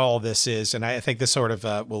in all of this is, and I think this sort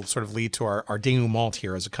of will sort of lead to our denouement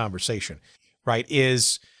here as a conversation, right,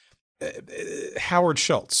 is Howard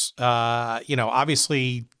Schultz,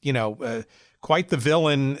 obviously, quite the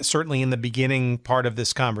villain, certainly in the beginning part of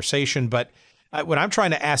this conversation. But what I'm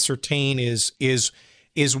trying to ascertain is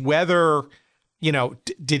whether,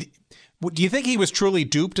 do you think he was truly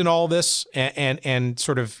duped in all this and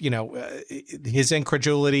sort of, his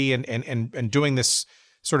incredulity and doing this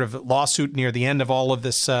sort of lawsuit near the end of all of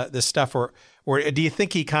this this stuff, or do you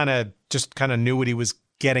think he kind of knew what he was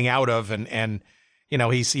getting out of and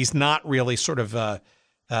he's not really sort of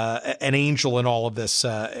an angel in all of this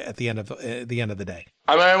at the end of the day?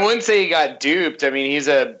 I wouldn't say he got duped. He's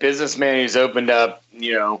a businessman who's opened up,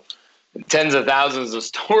 tens of thousands of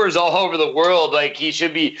stores all over the world. He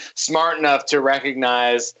should be smart enough to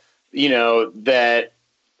recognize, that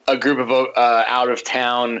a group of out of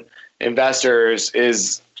town investors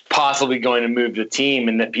is possibly going to move the team,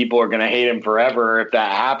 and that people are going to hate him forever if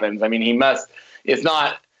that happens. He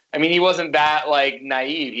wasn't that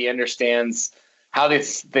naive. He understands how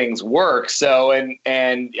these things work. So,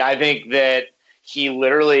 and I think that he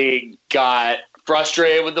literally got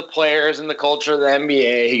frustrated with the players and the culture of the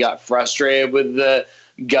NBA. He got frustrated with the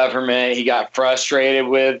government. He got frustrated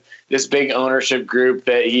with this big ownership group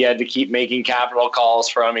that he had to keep making capital calls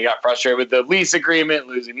from. He got frustrated with the lease agreement,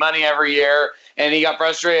 losing money every year. And he got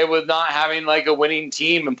frustrated with not having a winning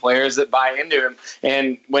team and players that buy into him.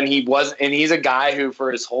 And he's a guy who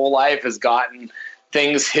for his whole life has gotten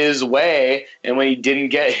things his way. And when he didn't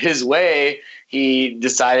get his way, he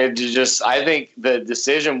decided to I think the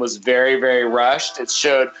decision was very, very rushed. It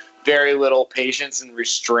showed very little patience and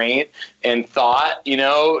restraint and thought,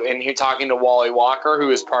 and you're talking to Wally Walker,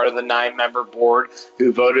 who is part of the 9-member board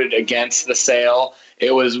who voted against the sale.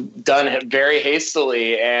 It was done very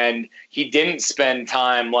hastily, and he didn't spend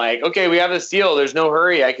time okay, we have this deal. There's no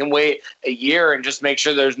hurry. I can wait a year and just make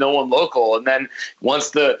sure there's no one local. And then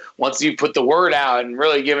once you put the word out and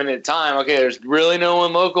really giving it time, okay, there's really no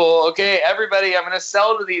one local. Okay, everybody, I'm going to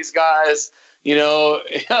sell to these guys, he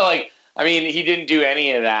didn't do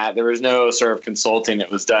any of that. There was no sort of consulting. It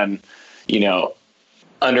was done,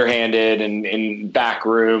 underhanded and in back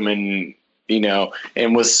room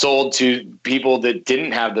and was sold to people that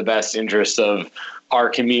didn't have the best interests of our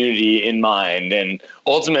community in mind. And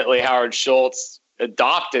ultimately, Howard Schultz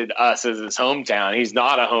adopted us as his hometown. He's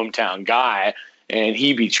not a hometown guy, and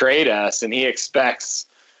he betrayed us, and he expects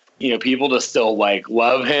people to still like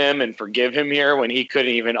love him and forgive him here when he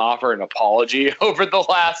couldn't even offer an apology over the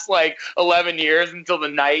last 11 years until the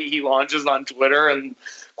night he launches on Twitter and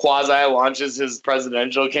quasi launches his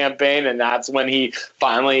presidential campaign. And that's when he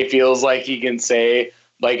finally feels like he can say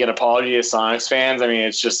an apology to Sonics fans. I mean,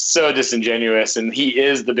 it's just so disingenuous, and he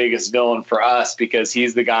is the biggest villain for us because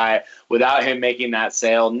he's the guy. Without him making that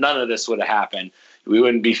sale, none of this would have happened. We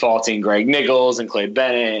wouldn't be faulting Greg Nichols and Clay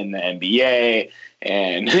Bennett and the NBA.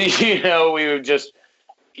 And, we would just,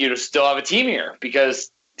 still have a team here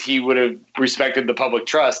because he would have respected the public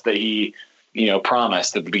trust that he,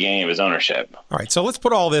 promised at the beginning of his ownership. All right. So let's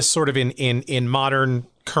put all this sort of in modern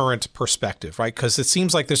current perspective, right? Because it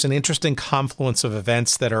seems like there's an interesting confluence of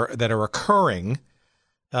events that are occurring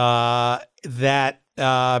that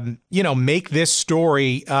make this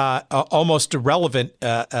story almost irrelevant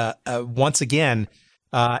once again,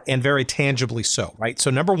 and very tangibly so, right?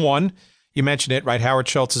 So number one, you mentioned it, right? Howard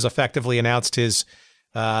Schultz has effectively announced his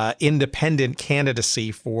independent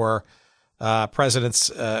candidacy for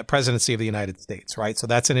presidency of the United States, right? So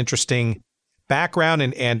that's an interesting background,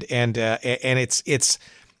 and it's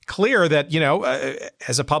clear that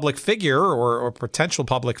as a public figure or potential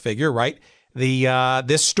public figure, right?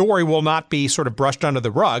 This story will not be sort of brushed under the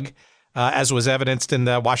rug, as was evidenced in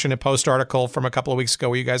the Washington Post article from a couple of weeks ago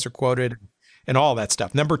where you guys are quoted and all that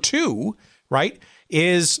stuff. Number two, right,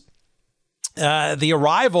 is the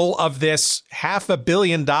arrival of this $500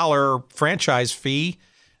 million franchise fee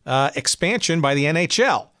expansion by the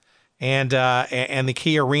NHL and the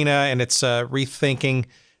Key Arena and its rethinking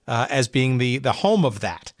as being the home of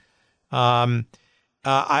that. I'm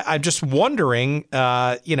just wondering,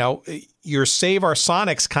 your Save Our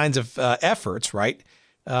Sonics kinds of efforts, right?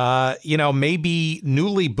 Maybe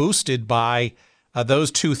newly boosted by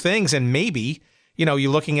those two things, and maybe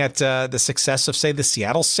you're looking at the success of, say, the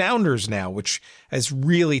Seattle Sounders now, which has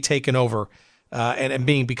really taken over and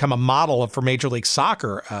become a model for Major League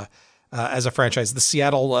Soccer as a franchise. The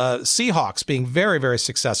Seattle Seahawks being very, very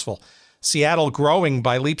successful. Seattle growing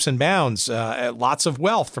by leaps and bounds, lots of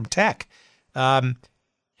wealth from tech.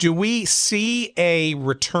 Do we see a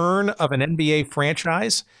return of an NBA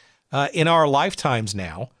franchise in our lifetimes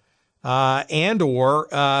now? And or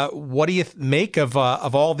what do you make of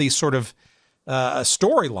all these sort of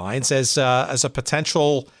storylines as a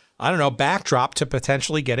potential, backdrop to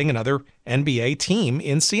potentially getting another NBA team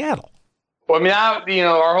in Seattle? Well, I mean,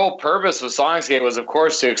 our whole purpose with Sonicsgate was, of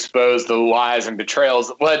course, to expose the lies and betrayals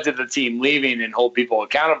that led to the team leaving and hold people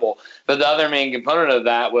accountable. But the other main component of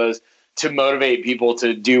that was to motivate people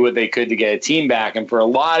to do what they could to get a team back. And for a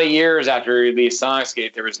lot of years after we released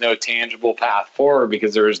Sonicsgate, there was no tangible path forward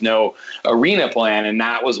because there was no arena plan, and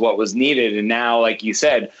that was what was needed. And now, like you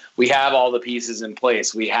said, we have all the pieces in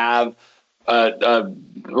place. We have a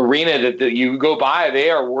arena that you go by. They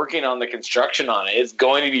are working on the construction on it. It's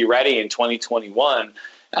going to be ready in 2021.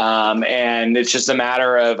 And it's just a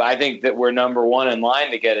matter of, I think that we're number one in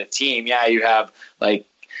line to get a team. Yeah, you have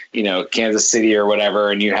Kansas City or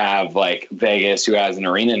whatever, and you have Vegas, who has an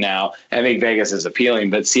arena now. I think Vegas is appealing,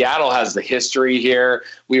 but Seattle has the history here.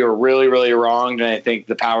 We were really, really wronged, and I think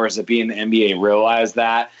the powers that be in the NBA realize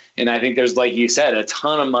that. And I think there's, like you said, a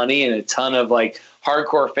ton of money and a ton of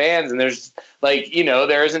hardcore fans, and there's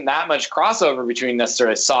there isn't that much crossover between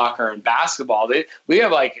necessarily soccer and basketball. We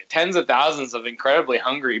have tens of thousands of incredibly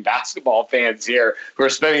hungry basketball fans here who are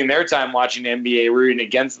spending their time watching NBA rooting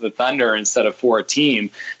against the Thunder instead of for a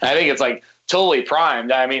team. And I think it's totally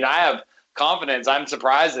primed. I mean, I have confidence. I'm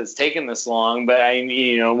surprised it's taken this long, but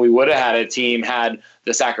we would have had a team had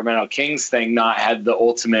the Sacramento Kings thing not had the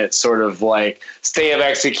ultimate sort of stay of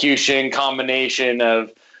execution combination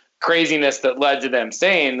of craziness that led to them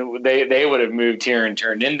staying. They would have moved here and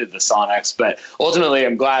turned into the Sonics. But ultimately,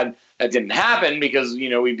 I'm glad that didn't happen because,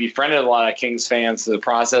 we befriended a lot of Kings fans through the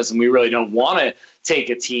process, and we really don't want to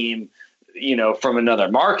take a team, from another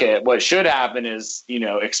market. What should happen is,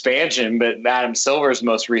 expansion. But Adam Silver's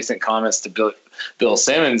most recent comments to Bill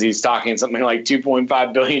Simmons, he's talking something like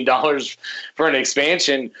 $2.5 billion for an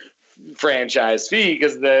expansion franchise fee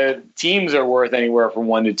because the teams are worth anywhere from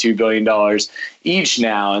 $1 to $2 billion each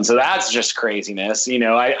now. And so that's just craziness.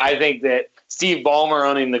 I think that Steve Ballmer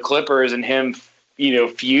owning the Clippers and him,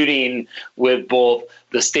 feuding with both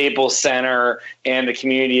the Staples Center and the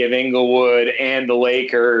community of Inglewood and the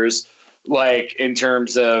Lakers, in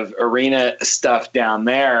terms of arena stuff down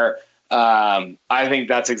there, I think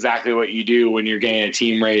that's exactly what you do when you're getting a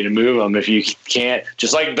team ready to move them. If you can't,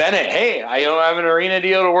 just like Bennett, hey, I don't have an arena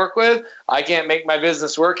deal to work with. I can't make my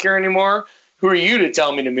business work here anymore. who are you to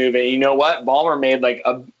tell me to move it? You know what? Ballmer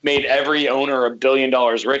made every owner $1 billion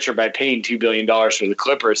richer by paying $2 billion for the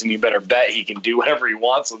Clippers, and you better bet he can do whatever he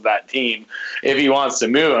wants with that team if he wants to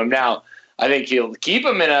move them. Now, I think he'll keep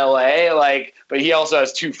him in LA, but he also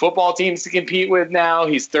has 2 football teams to compete with now.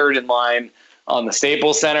 He's third in line on the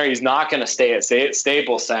Staples Center. He's not going to stay at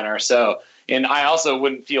Staples Center. So, and I also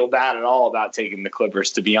wouldn't feel bad at all about taking the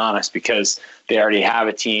Clippers, to be honest, because they already have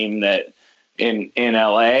a team that in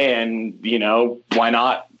LA, and why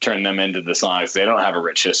not turn them into the Sonics? They don't have a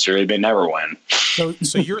rich history. They never win.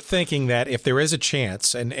 So you're thinking that if there is a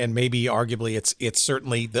chance, and maybe arguably it's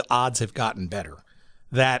certainly the odds have gotten better,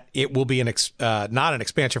 that it will be not an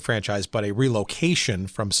expansion franchise, but a relocation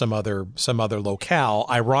from some other locale.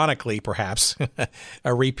 Ironically, perhaps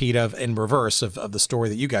a repeat in reverse of the story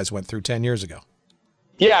that you guys went through 10 years ago.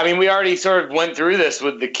 Yeah, I mean, we already sort of went through this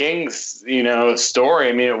with the Kings, story.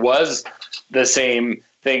 I mean, it was the same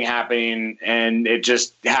thing happening, and it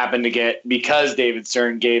just happened to get, because David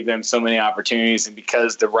Stern gave them so many opportunities, and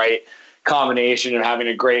because the right combination of having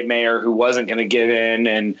a great mayor who wasn't going to give in,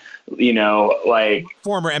 and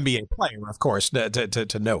former NBA player, of course,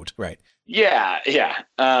 to note, right? Yeah.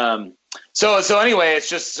 So anyway, it's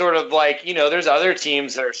just sort of there's other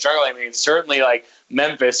teams that are struggling. I mean, certainly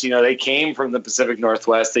Memphis, they came from the Pacific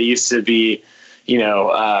Northwest. They used to be,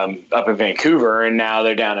 up in Vancouver, and now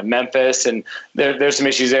they're down in Memphis, and there's some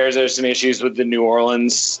issues there. There's some issues with the New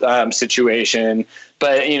Orleans situation,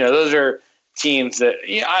 but those are teams that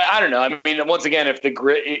I don't know. I mean, once again, if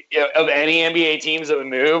of any NBA teams that would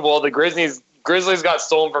move, well, the Grizzlies got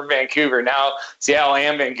stolen from Vancouver. Now Seattle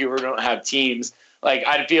and Vancouver don't have teams.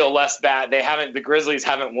 I'd feel less bad. The Grizzlies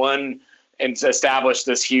haven't won and established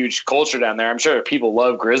this huge culture down there. I'm sure people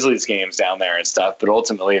love Grizzlies games down there and stuff, but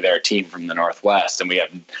ultimately they're a team from the Northwest, and we have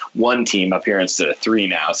 1 team up here instead of 3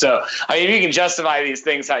 now. So, I mean, you can justify these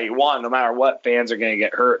things how you want, no matter what, fans are going to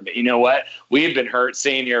get hurt. But you know what? We've been hurt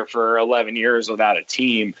staying here for 11 years without a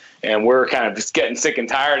team, and we're kind of just getting sick and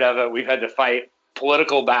tired of it. We've had to fight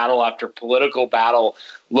political battle after political battle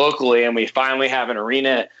locally, and we finally have an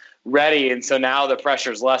arena ready, and so now the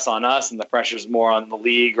pressure's less on us and the pressure's more on the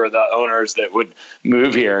league or the owners that would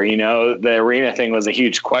move here. The arena thing was a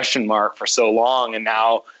huge question mark for so long, and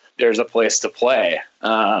now there's a place to play.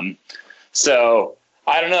 So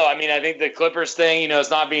I don't know. I mean, I think the Clippers thing,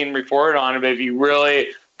 it's not being reported on, but if you really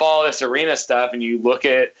follow this arena stuff and you look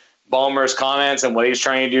at Ballmer's comments and what he's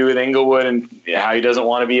trying to do with Inglewood and how he doesn't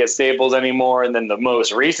want to be at Staples anymore, and then the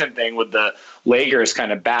most recent thing with the Lakers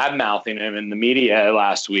kind of bad-mouthing him in the media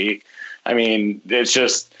last week. I mean, it's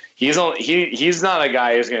just he's not a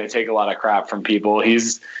guy who's going to take a lot of crap from people.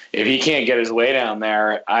 If he can't get his way down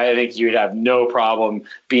there, I think you'd have no problem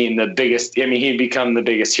being the biggest. I mean, he'd become the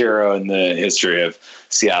biggest hero in the history of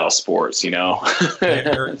Seattle sports,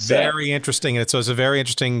 Very interesting. And so it's a very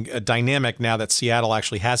interesting dynamic now that Seattle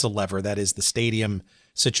actually has a lever, that is the stadium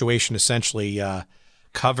situation essentially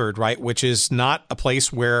covered, right? Which is not a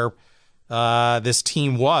place where this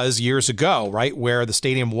team was years ago, right? Where the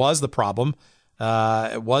stadium was the problem.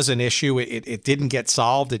 It was an issue. It didn't get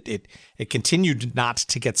solved. It continued not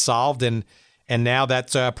to get solved. And now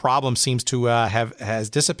that problem seems to has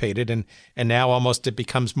dissipated. And now almost it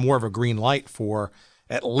becomes more of a green light for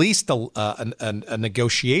at least a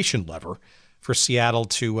negotiation lever for Seattle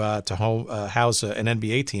to house an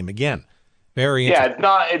NBA team again. Very interesting.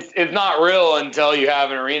 Yeah, it's not real until you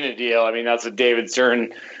have an arena deal. I mean, that's what David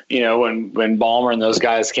Stern, when Ballmer and those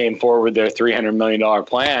guys came forward with their $300 million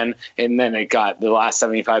plan, and then it got the last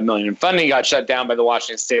 $75 million in funding got shut down by the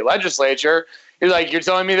Washington State Legislature. You're like, you're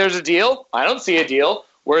telling me there's a deal? I don't see a deal.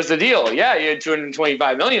 Where's the deal? Yeah, you had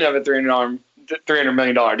 $225 million of a $300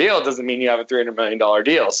 million deal. It doesn't mean you have a $300 million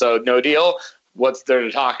deal. So no deal. What's there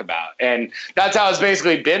to talk about? And that's how it's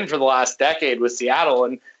basically been for the last decade with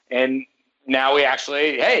Seattle. And now we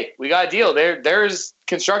actually, hey, we got a deal. There's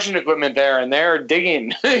construction equipment there, and they're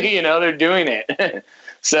digging. They're doing it.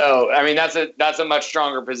 So, I mean, that's a much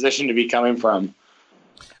stronger position to be coming from.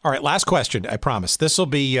 All right, last question. I promise this will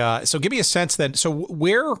be. So, give me a sense then. So,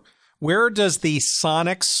 where does the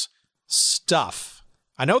Sonics stuff?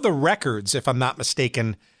 I know the records, if I'm not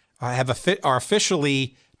mistaken, are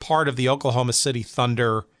officially part of the Oklahoma City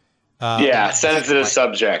Thunder. Sensitive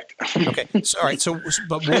subject. Okay. So, all right. So,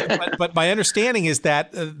 but my understanding is that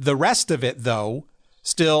the rest of it, though,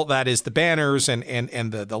 still, that is the banners and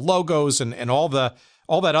the logos and all that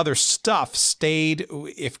other stuff stayed,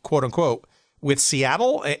 if quote unquote, with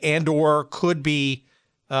Seattle and or could be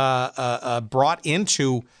brought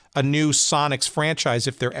into a new Sonics franchise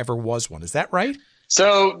if there ever was one. Is that right?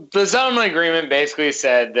 So the settlement agreement basically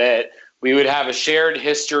said that we would have a shared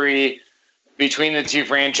history between the two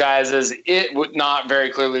franchises. It would not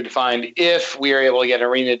very clearly defined if we are able to get an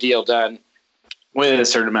arena deal done within a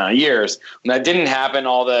certain amount of years. When that didn't happen,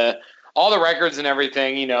 all the records and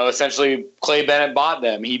everything, essentially Clay Bennett bought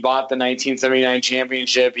them. He bought the 1979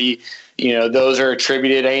 championship. Those are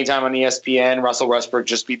attributed anytime on ESPN. Russell Westbrook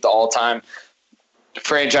just beat the all-time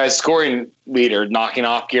franchise scoring leader, knocking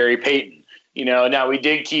off Gary Payton. Now we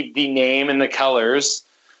did keep the name and the colors,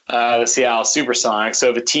 the Seattle Supersonics. So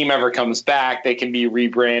if a team ever comes back, they can be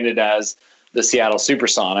rebranded as the Seattle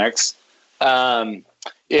Supersonics. I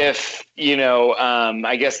guess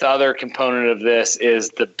the other component of this is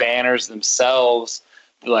the banners themselves,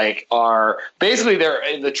 are basically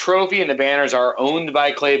the trophy and the banners are owned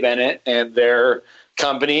by Clay Bennett and their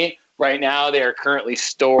company. Right now, they are currently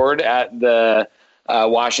stored at the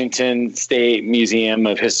Washington State Museum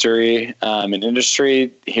of History and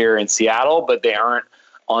Industry here in Seattle, but they aren't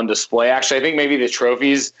on display. Actually, I think maybe the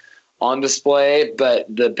trophy's on display, but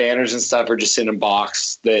the banners and stuff are just in a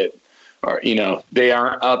box that are, they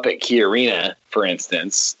aren't up at Key Arena, for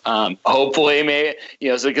instance. Hopefully, maybe,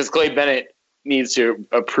 because Clay Bennett needs to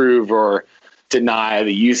approve or deny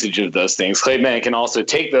the usage of those things. Clay Bennett can also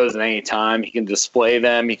take those at any time. He can display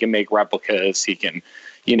them. He can make replicas. He can,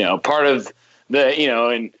 part of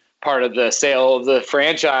the sale of the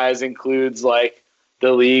franchise includes the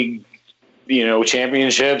league,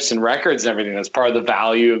 championships and records and everything. That's part of the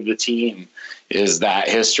value of the team is that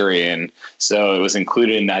history. And so it was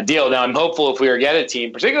included in that deal. Now I'm hopeful if we get a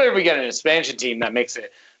team, particularly if we get an expansion team, that makes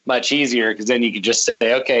it much easier, because then you could just say,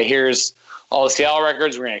 okay, here's all the Seattle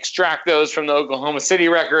records. We're going to extract those from the Oklahoma City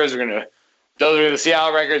records. Those are the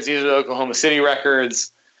Seattle records. These are the Oklahoma City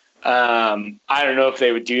records. I don't know if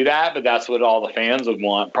they would do that, but that's what all the fans would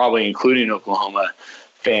want, probably including Oklahoma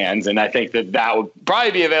fans. And I think that would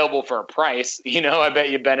probably be available for a price. I bet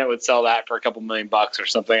you Bennett would sell that for a couple $1 million or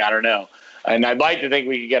something. I don't know. And I'd like to think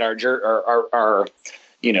we could get our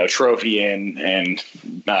trophy and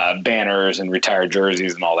banners and retired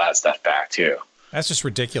jerseys and all that stuff back too. That's just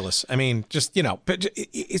ridiculous. I mean, just,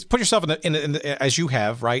 put yourself in as you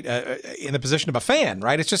have, right, in the position of a fan,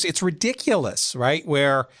 right? It's ridiculous, right?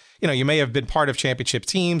 Where, you may have been part of championship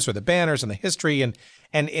teams or the banners and the history, and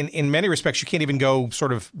in many respects, you can't even go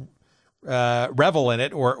sort of revel in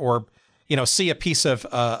it or see a piece of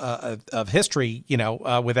history,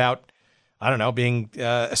 without, I don't know, being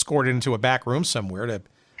escorted into a back room somewhere to.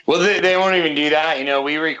 Well, they won't even do that.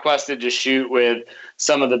 We requested to shoot with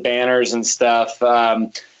some of the banners and stuff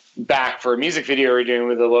back for a music video we were doing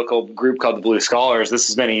with a local group called the Blue Scholars. This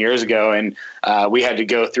is many years ago, and we had to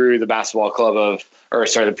go through the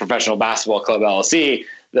the Professional Basketball Club LLC,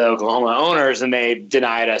 the Oklahoma owners, and they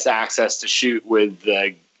denied us access to shoot with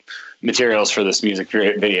the materials for this music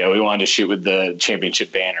video. We wanted to shoot with the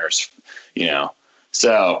championship banners,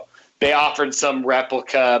 so they offered some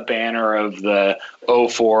replica banner of the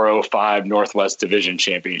 04-05 Northwest Division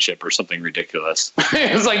Championship or something ridiculous.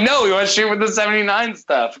 It's no, we want to shoot with the 79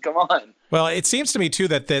 stuff. Come on. Well, it seems to me, too,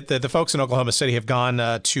 that the folks in Oklahoma City have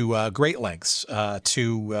gone to great lengths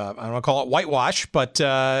to, I don't want to call it whitewash, but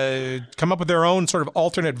come up with their own sort of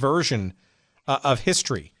alternate version of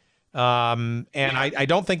history. And I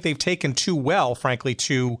don't think they've taken too well, frankly,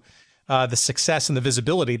 to the success and the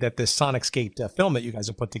visibility that this Sonicsgate film that you guys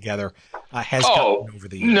have put together has gotten over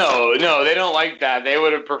the years. No, they don't like that. They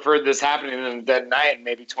would have preferred this happening that night, and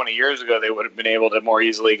maybe 20 years ago they would have been able to more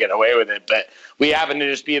easily get away with it. But we happen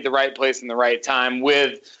to just be at the right place in the right time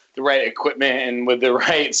with the right equipment and with the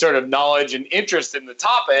right sort of knowledge and interest in the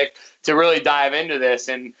topic to really dive into this.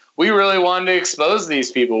 And we really wanted to expose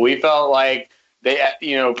these people. We felt like they,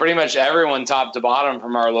 pretty much everyone top to bottom,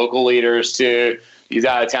 from our local leaders to these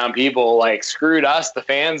out-of-town people, screwed us, the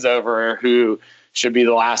fans, over, who should be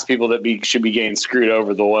the last people that should be getting screwed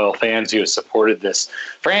over, the loyal fans who have supported this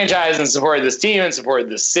franchise and supported this team and supported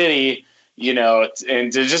this city,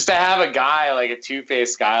 and to have a guy, a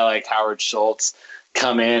two-faced guy like Howard Schultz,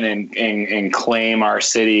 come in and claim our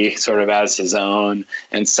city sort of as his own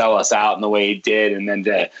and sell us out in the way he did, and then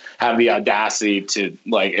to have the audacity to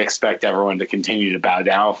expect everyone to continue to bow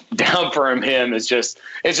down for him is just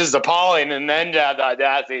appalling. And then to have the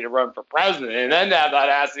audacity to run for president, and then to have the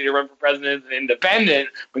audacity to run for president as an independent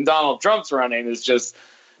when Donald Trump's running is just,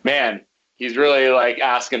 man, he's really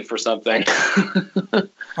asking for something.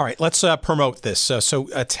 All right, let's promote this. So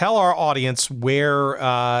tell our audience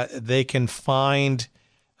where they can find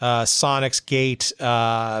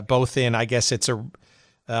Sonicsgate, both in, I guess it's a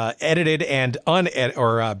edited and unedited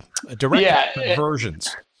or directed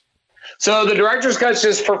versions. So the director's cut's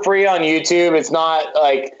just for free on YouTube. It's not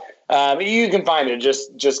You can find it.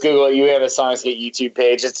 Just Google it. You have a Sonicsgate YouTube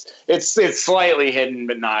page. It's slightly hidden,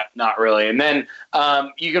 but not really. And then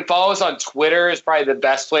you can follow us on Twitter. Is probably the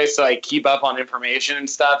best place to like keep up on information and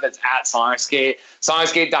stuff. It's at Sonicsgate.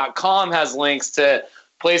 Sonicsgate.com has links to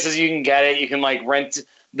places you can get it. You can like rent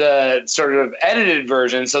the sort of edited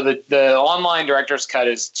version. So the online director's cut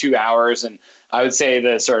is 2 hours, and I would say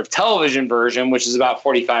the sort of television version, which is about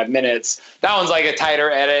 45 minutes, that one's like a tighter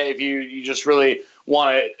edit. If you just really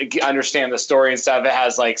want to understand the story and stuff, it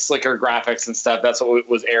has like slicker graphics and stuff. That's what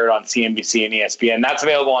was aired on CNBC and ESPN. That's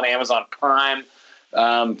available on Amazon Prime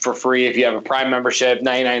for free if you have a Prime membership,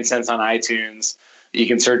 99 cents on iTunes. You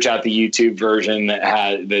can search out the YouTube version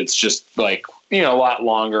that's just like, a lot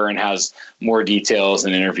longer and has more details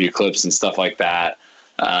and interview clips and stuff like that.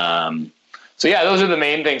 So yeah, those are the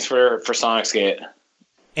main things for Sonicsgate.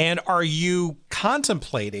 And are you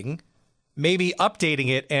contemplating maybe updating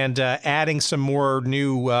it and adding some more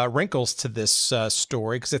new wrinkles to this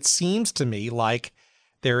story? Because it seems to me like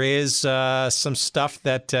there is some stuff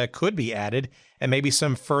that could be added and maybe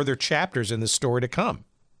some further chapters in the story to come.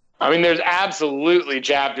 I mean, there's absolutely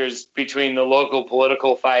chapters between the local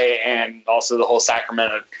political fight and also the whole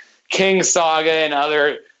Sacramento Kings saga and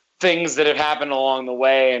other things that have happened along the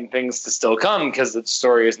way and things to still come because the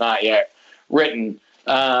story is not yet written.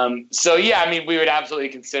 So, yeah, I mean, we would absolutely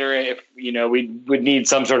consider it if, we would need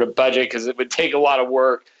some sort of budget because it would take a lot of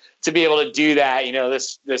work to be able to do that.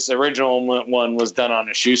 This original one was done on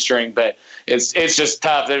a shoestring, but it's just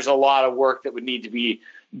tough. There's a lot of work that would need to be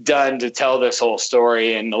done to tell this whole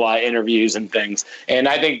story and a lot of interviews and things. And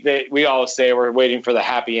I think that we always say we're waiting for the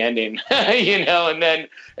happy ending, and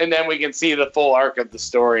then we can see the full arc of the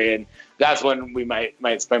story. And that's when we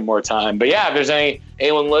might spend more time. But yeah, if there's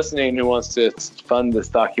anyone listening who wants to fund this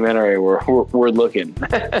documentary, we're looking.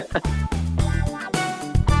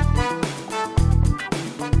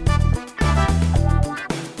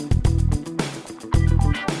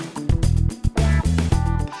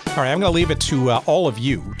 All right, I'm going to leave it to all of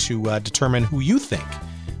you to determine who you think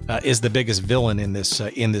is the biggest villain in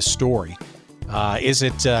this story. Is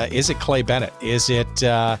it Clay Bennett? Is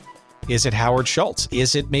it Howard Schultz?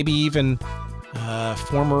 Is it maybe even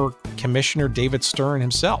former Commissioner David Stern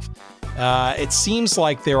himself? It seems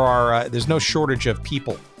like there's no shortage of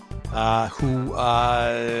people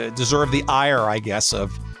who deserve the ire, I guess,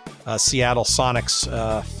 of Seattle Sonics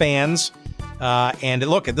fans. And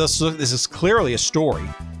look, this is clearly a story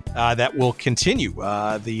that will continue.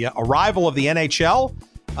 The arrival of the NHL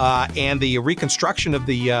and the reconstruction of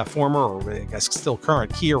the former, or I guess still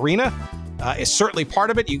current, Key Arena is certainly part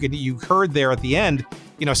of it. You heard there at the end,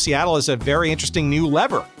 Seattle is a very interesting new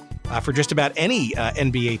lever for just about any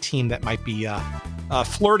NBA team that might be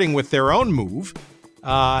flirting with their own move.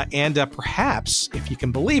 And perhaps, if you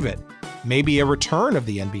can believe it, maybe a return of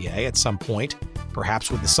the NBA at some point,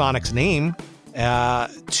 perhaps with the Sonics name,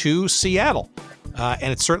 to Seattle.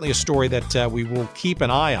 And it's certainly a story that we will keep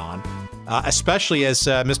an eye on, especially as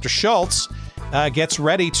Mr. Schultz gets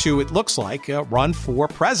ready to, it looks like, run for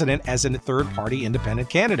president as a third-party independent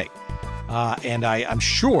candidate. And I'm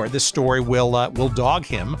sure this story will dog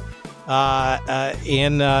him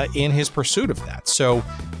in his pursuit of that. So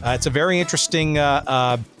it's a very interesting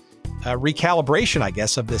recalibration, I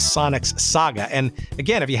guess, of this Sonics saga. And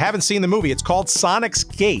again, if you haven't seen the movie, it's called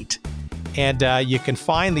Sonicsgate. And you can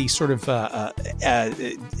find the sort of,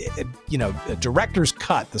 director's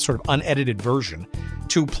cut, the sort of unedited version,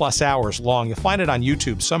 2+ hours long. You'll find it on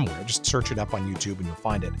YouTube somewhere. Just search it up on YouTube and you'll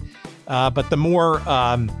find it. But the more,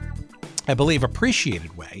 I believe,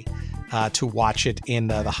 appreciated way to watch it in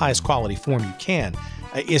the highest quality form you can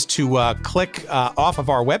is to click off of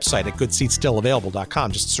our website at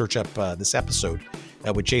goodseatsstillavailable.com. Just search up this episode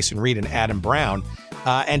with Jason Reed and Adam Brown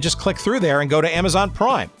and just click through there and go to Amazon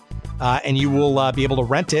Prime. And you will be able to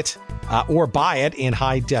rent it or buy it in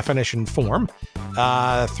high definition form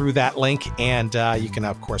through that link. And you can,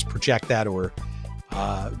 of course, project that or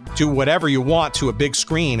do whatever you want to a big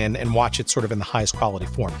screen and watch it sort of in the highest quality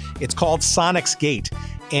form. It's called Sonicsgate.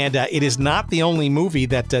 And it is not the only movie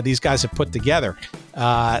that these guys have put together.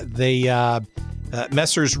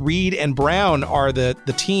 Messrs. Reed and Brown are the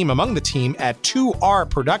team, among the team at 2R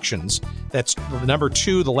Productions. That's the number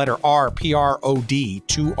 2, the letter R, P-R-O-D,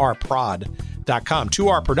 2rprod.com.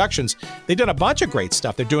 2R Productions. They've done a bunch of great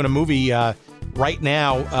stuff. They're doing a movie right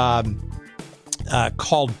now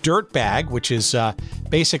called Dirtbag, which is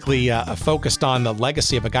basically focused on the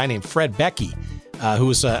legacy of a guy named Fred Beckey, who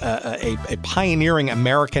was a pioneering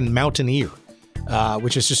American mountaineer,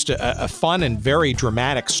 which is just a fun and very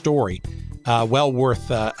dramatic story. Well worth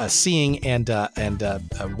seeing and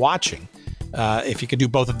watching. if you could do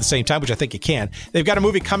both at the same time, which I think you can. They've got a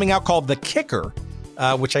movie coming out called The Kicker,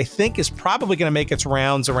 which I think is probably going to make its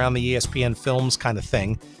rounds around the ESPN Films kind of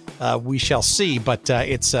thing. We shall see, but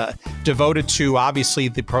it's devoted to, obviously,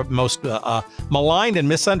 the most maligned and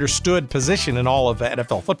misunderstood position in all of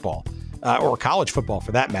NFL football, or college football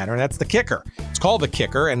for that matter, and that's the kicker. It's called The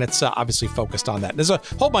Kicker, and it's obviously focused on that. There's a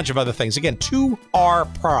whole bunch of other things. Again,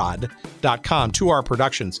 2rprod.com, 2R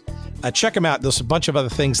Productions. Check them out. There's a bunch of other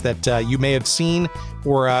things that you may have seen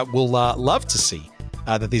or will love to see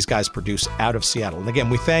that these guys produce out of Seattle. And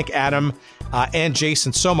again, we thank Adam and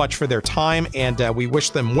Jason so much for their time, and we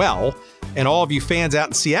wish them well, and all of you fans out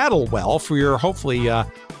in Seattle well, for your hopefully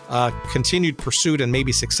continued pursuit, and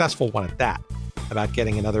maybe successful one at that, about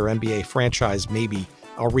getting another NBA franchise, maybe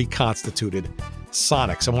a reconstituted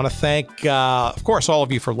Sonics. I want to thank, of course, all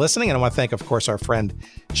of you for listening, and I want to thank, of course, our friend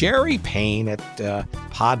Jerry Payne at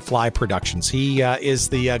Podfly Productions. He is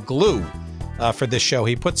the glue for this show.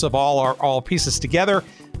 He puts all pieces together.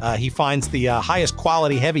 He finds the highest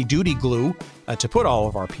quality heavy-duty glue to put all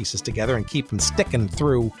of our pieces together and keep them sticking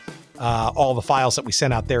through all the files that we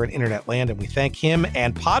send out there in internet land. And we thank him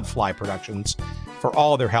and Podfly Productions for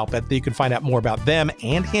all of their help. You can find out more about them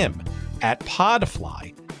and him at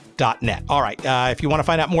podfly.net. All right. If you want to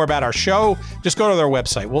find out more about our show, just go to their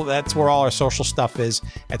website. Well, that's where all our social stuff is.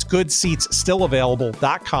 It's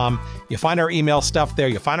goodseatsstillavailable.com. You find our email stuff there.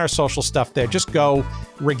 You find our social stuff there. Just go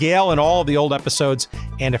regale in all of the old episodes.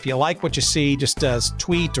 And if you like what you see, just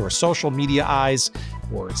tweet or social media eyes,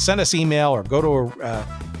 or send us email, or go to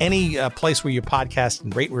any place where you podcast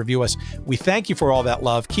and rate and review us. We thank you for all that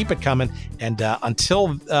love. Keep it coming. And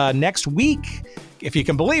until next week, if you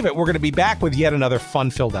can believe it, we're going to be back with yet another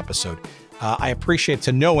fun-filled episode. I appreciate it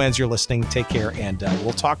to no ends you're listening. Take care, and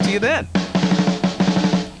we'll talk to you then.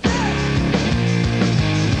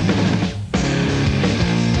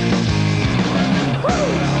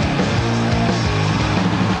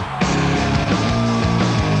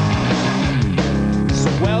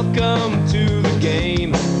 So welcome to the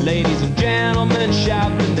game, ladies and gentlemen,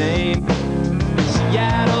 shout the name.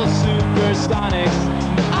 Seattle Supersonics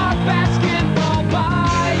are basketball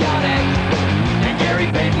bionic, and Gary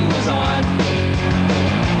Payton was on.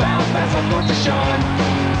 Bounce pass off court to Sean,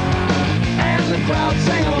 and the crowd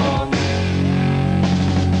sang along.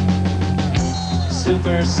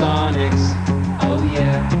 Supersonics, oh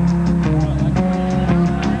yeah.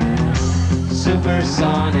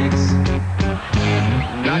 Supersonics,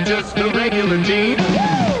 not just a regular team.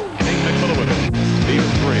 King McMillan with it. Deep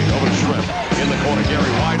three over to Shrimp. In the corner,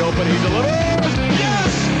 Gary wide open. He delivers.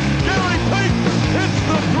 Yes! Gary Payton hits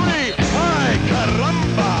the three. Ay,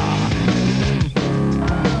 caramba!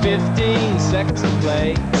 15 seconds to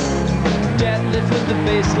play. Deadlift with the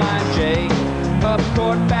baseline J. Up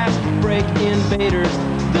court basket break invaders.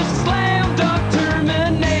 The slam dunk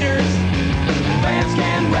terminators. Fans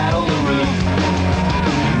can rattle the roof.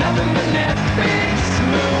 Nothing but net, big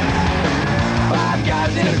smooth. 5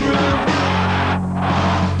 guys in a groove.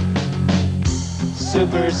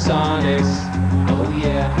 Supersonics, oh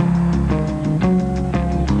yeah.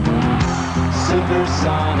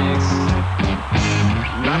 Supersonics,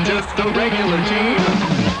 Not just a regular team.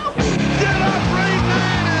 Get up, Rain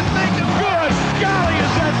Man, and make it good. Golly,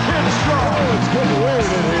 is that kid strong? Oh, it's getting weird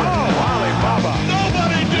in here. Oh, Alibaba.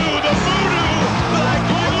 Nobody do the voodoo like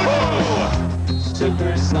you do.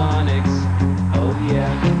 Supersonics, oh yeah.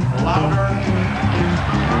 Louder.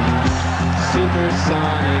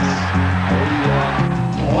 Supersonics, oh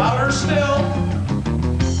yeah. Louder still.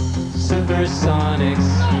 Supersonics,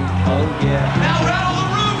 oh yeah. Now rattle the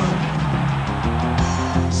roof.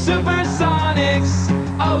 Supersonics,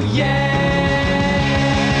 oh yeah.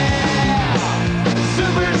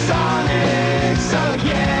 Supersonics, oh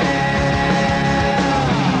yeah.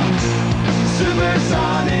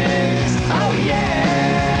 Supersonics, oh yeah.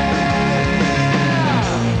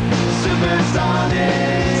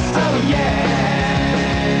 Supersonics, oh yeah.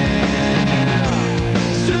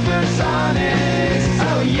 Supersonics.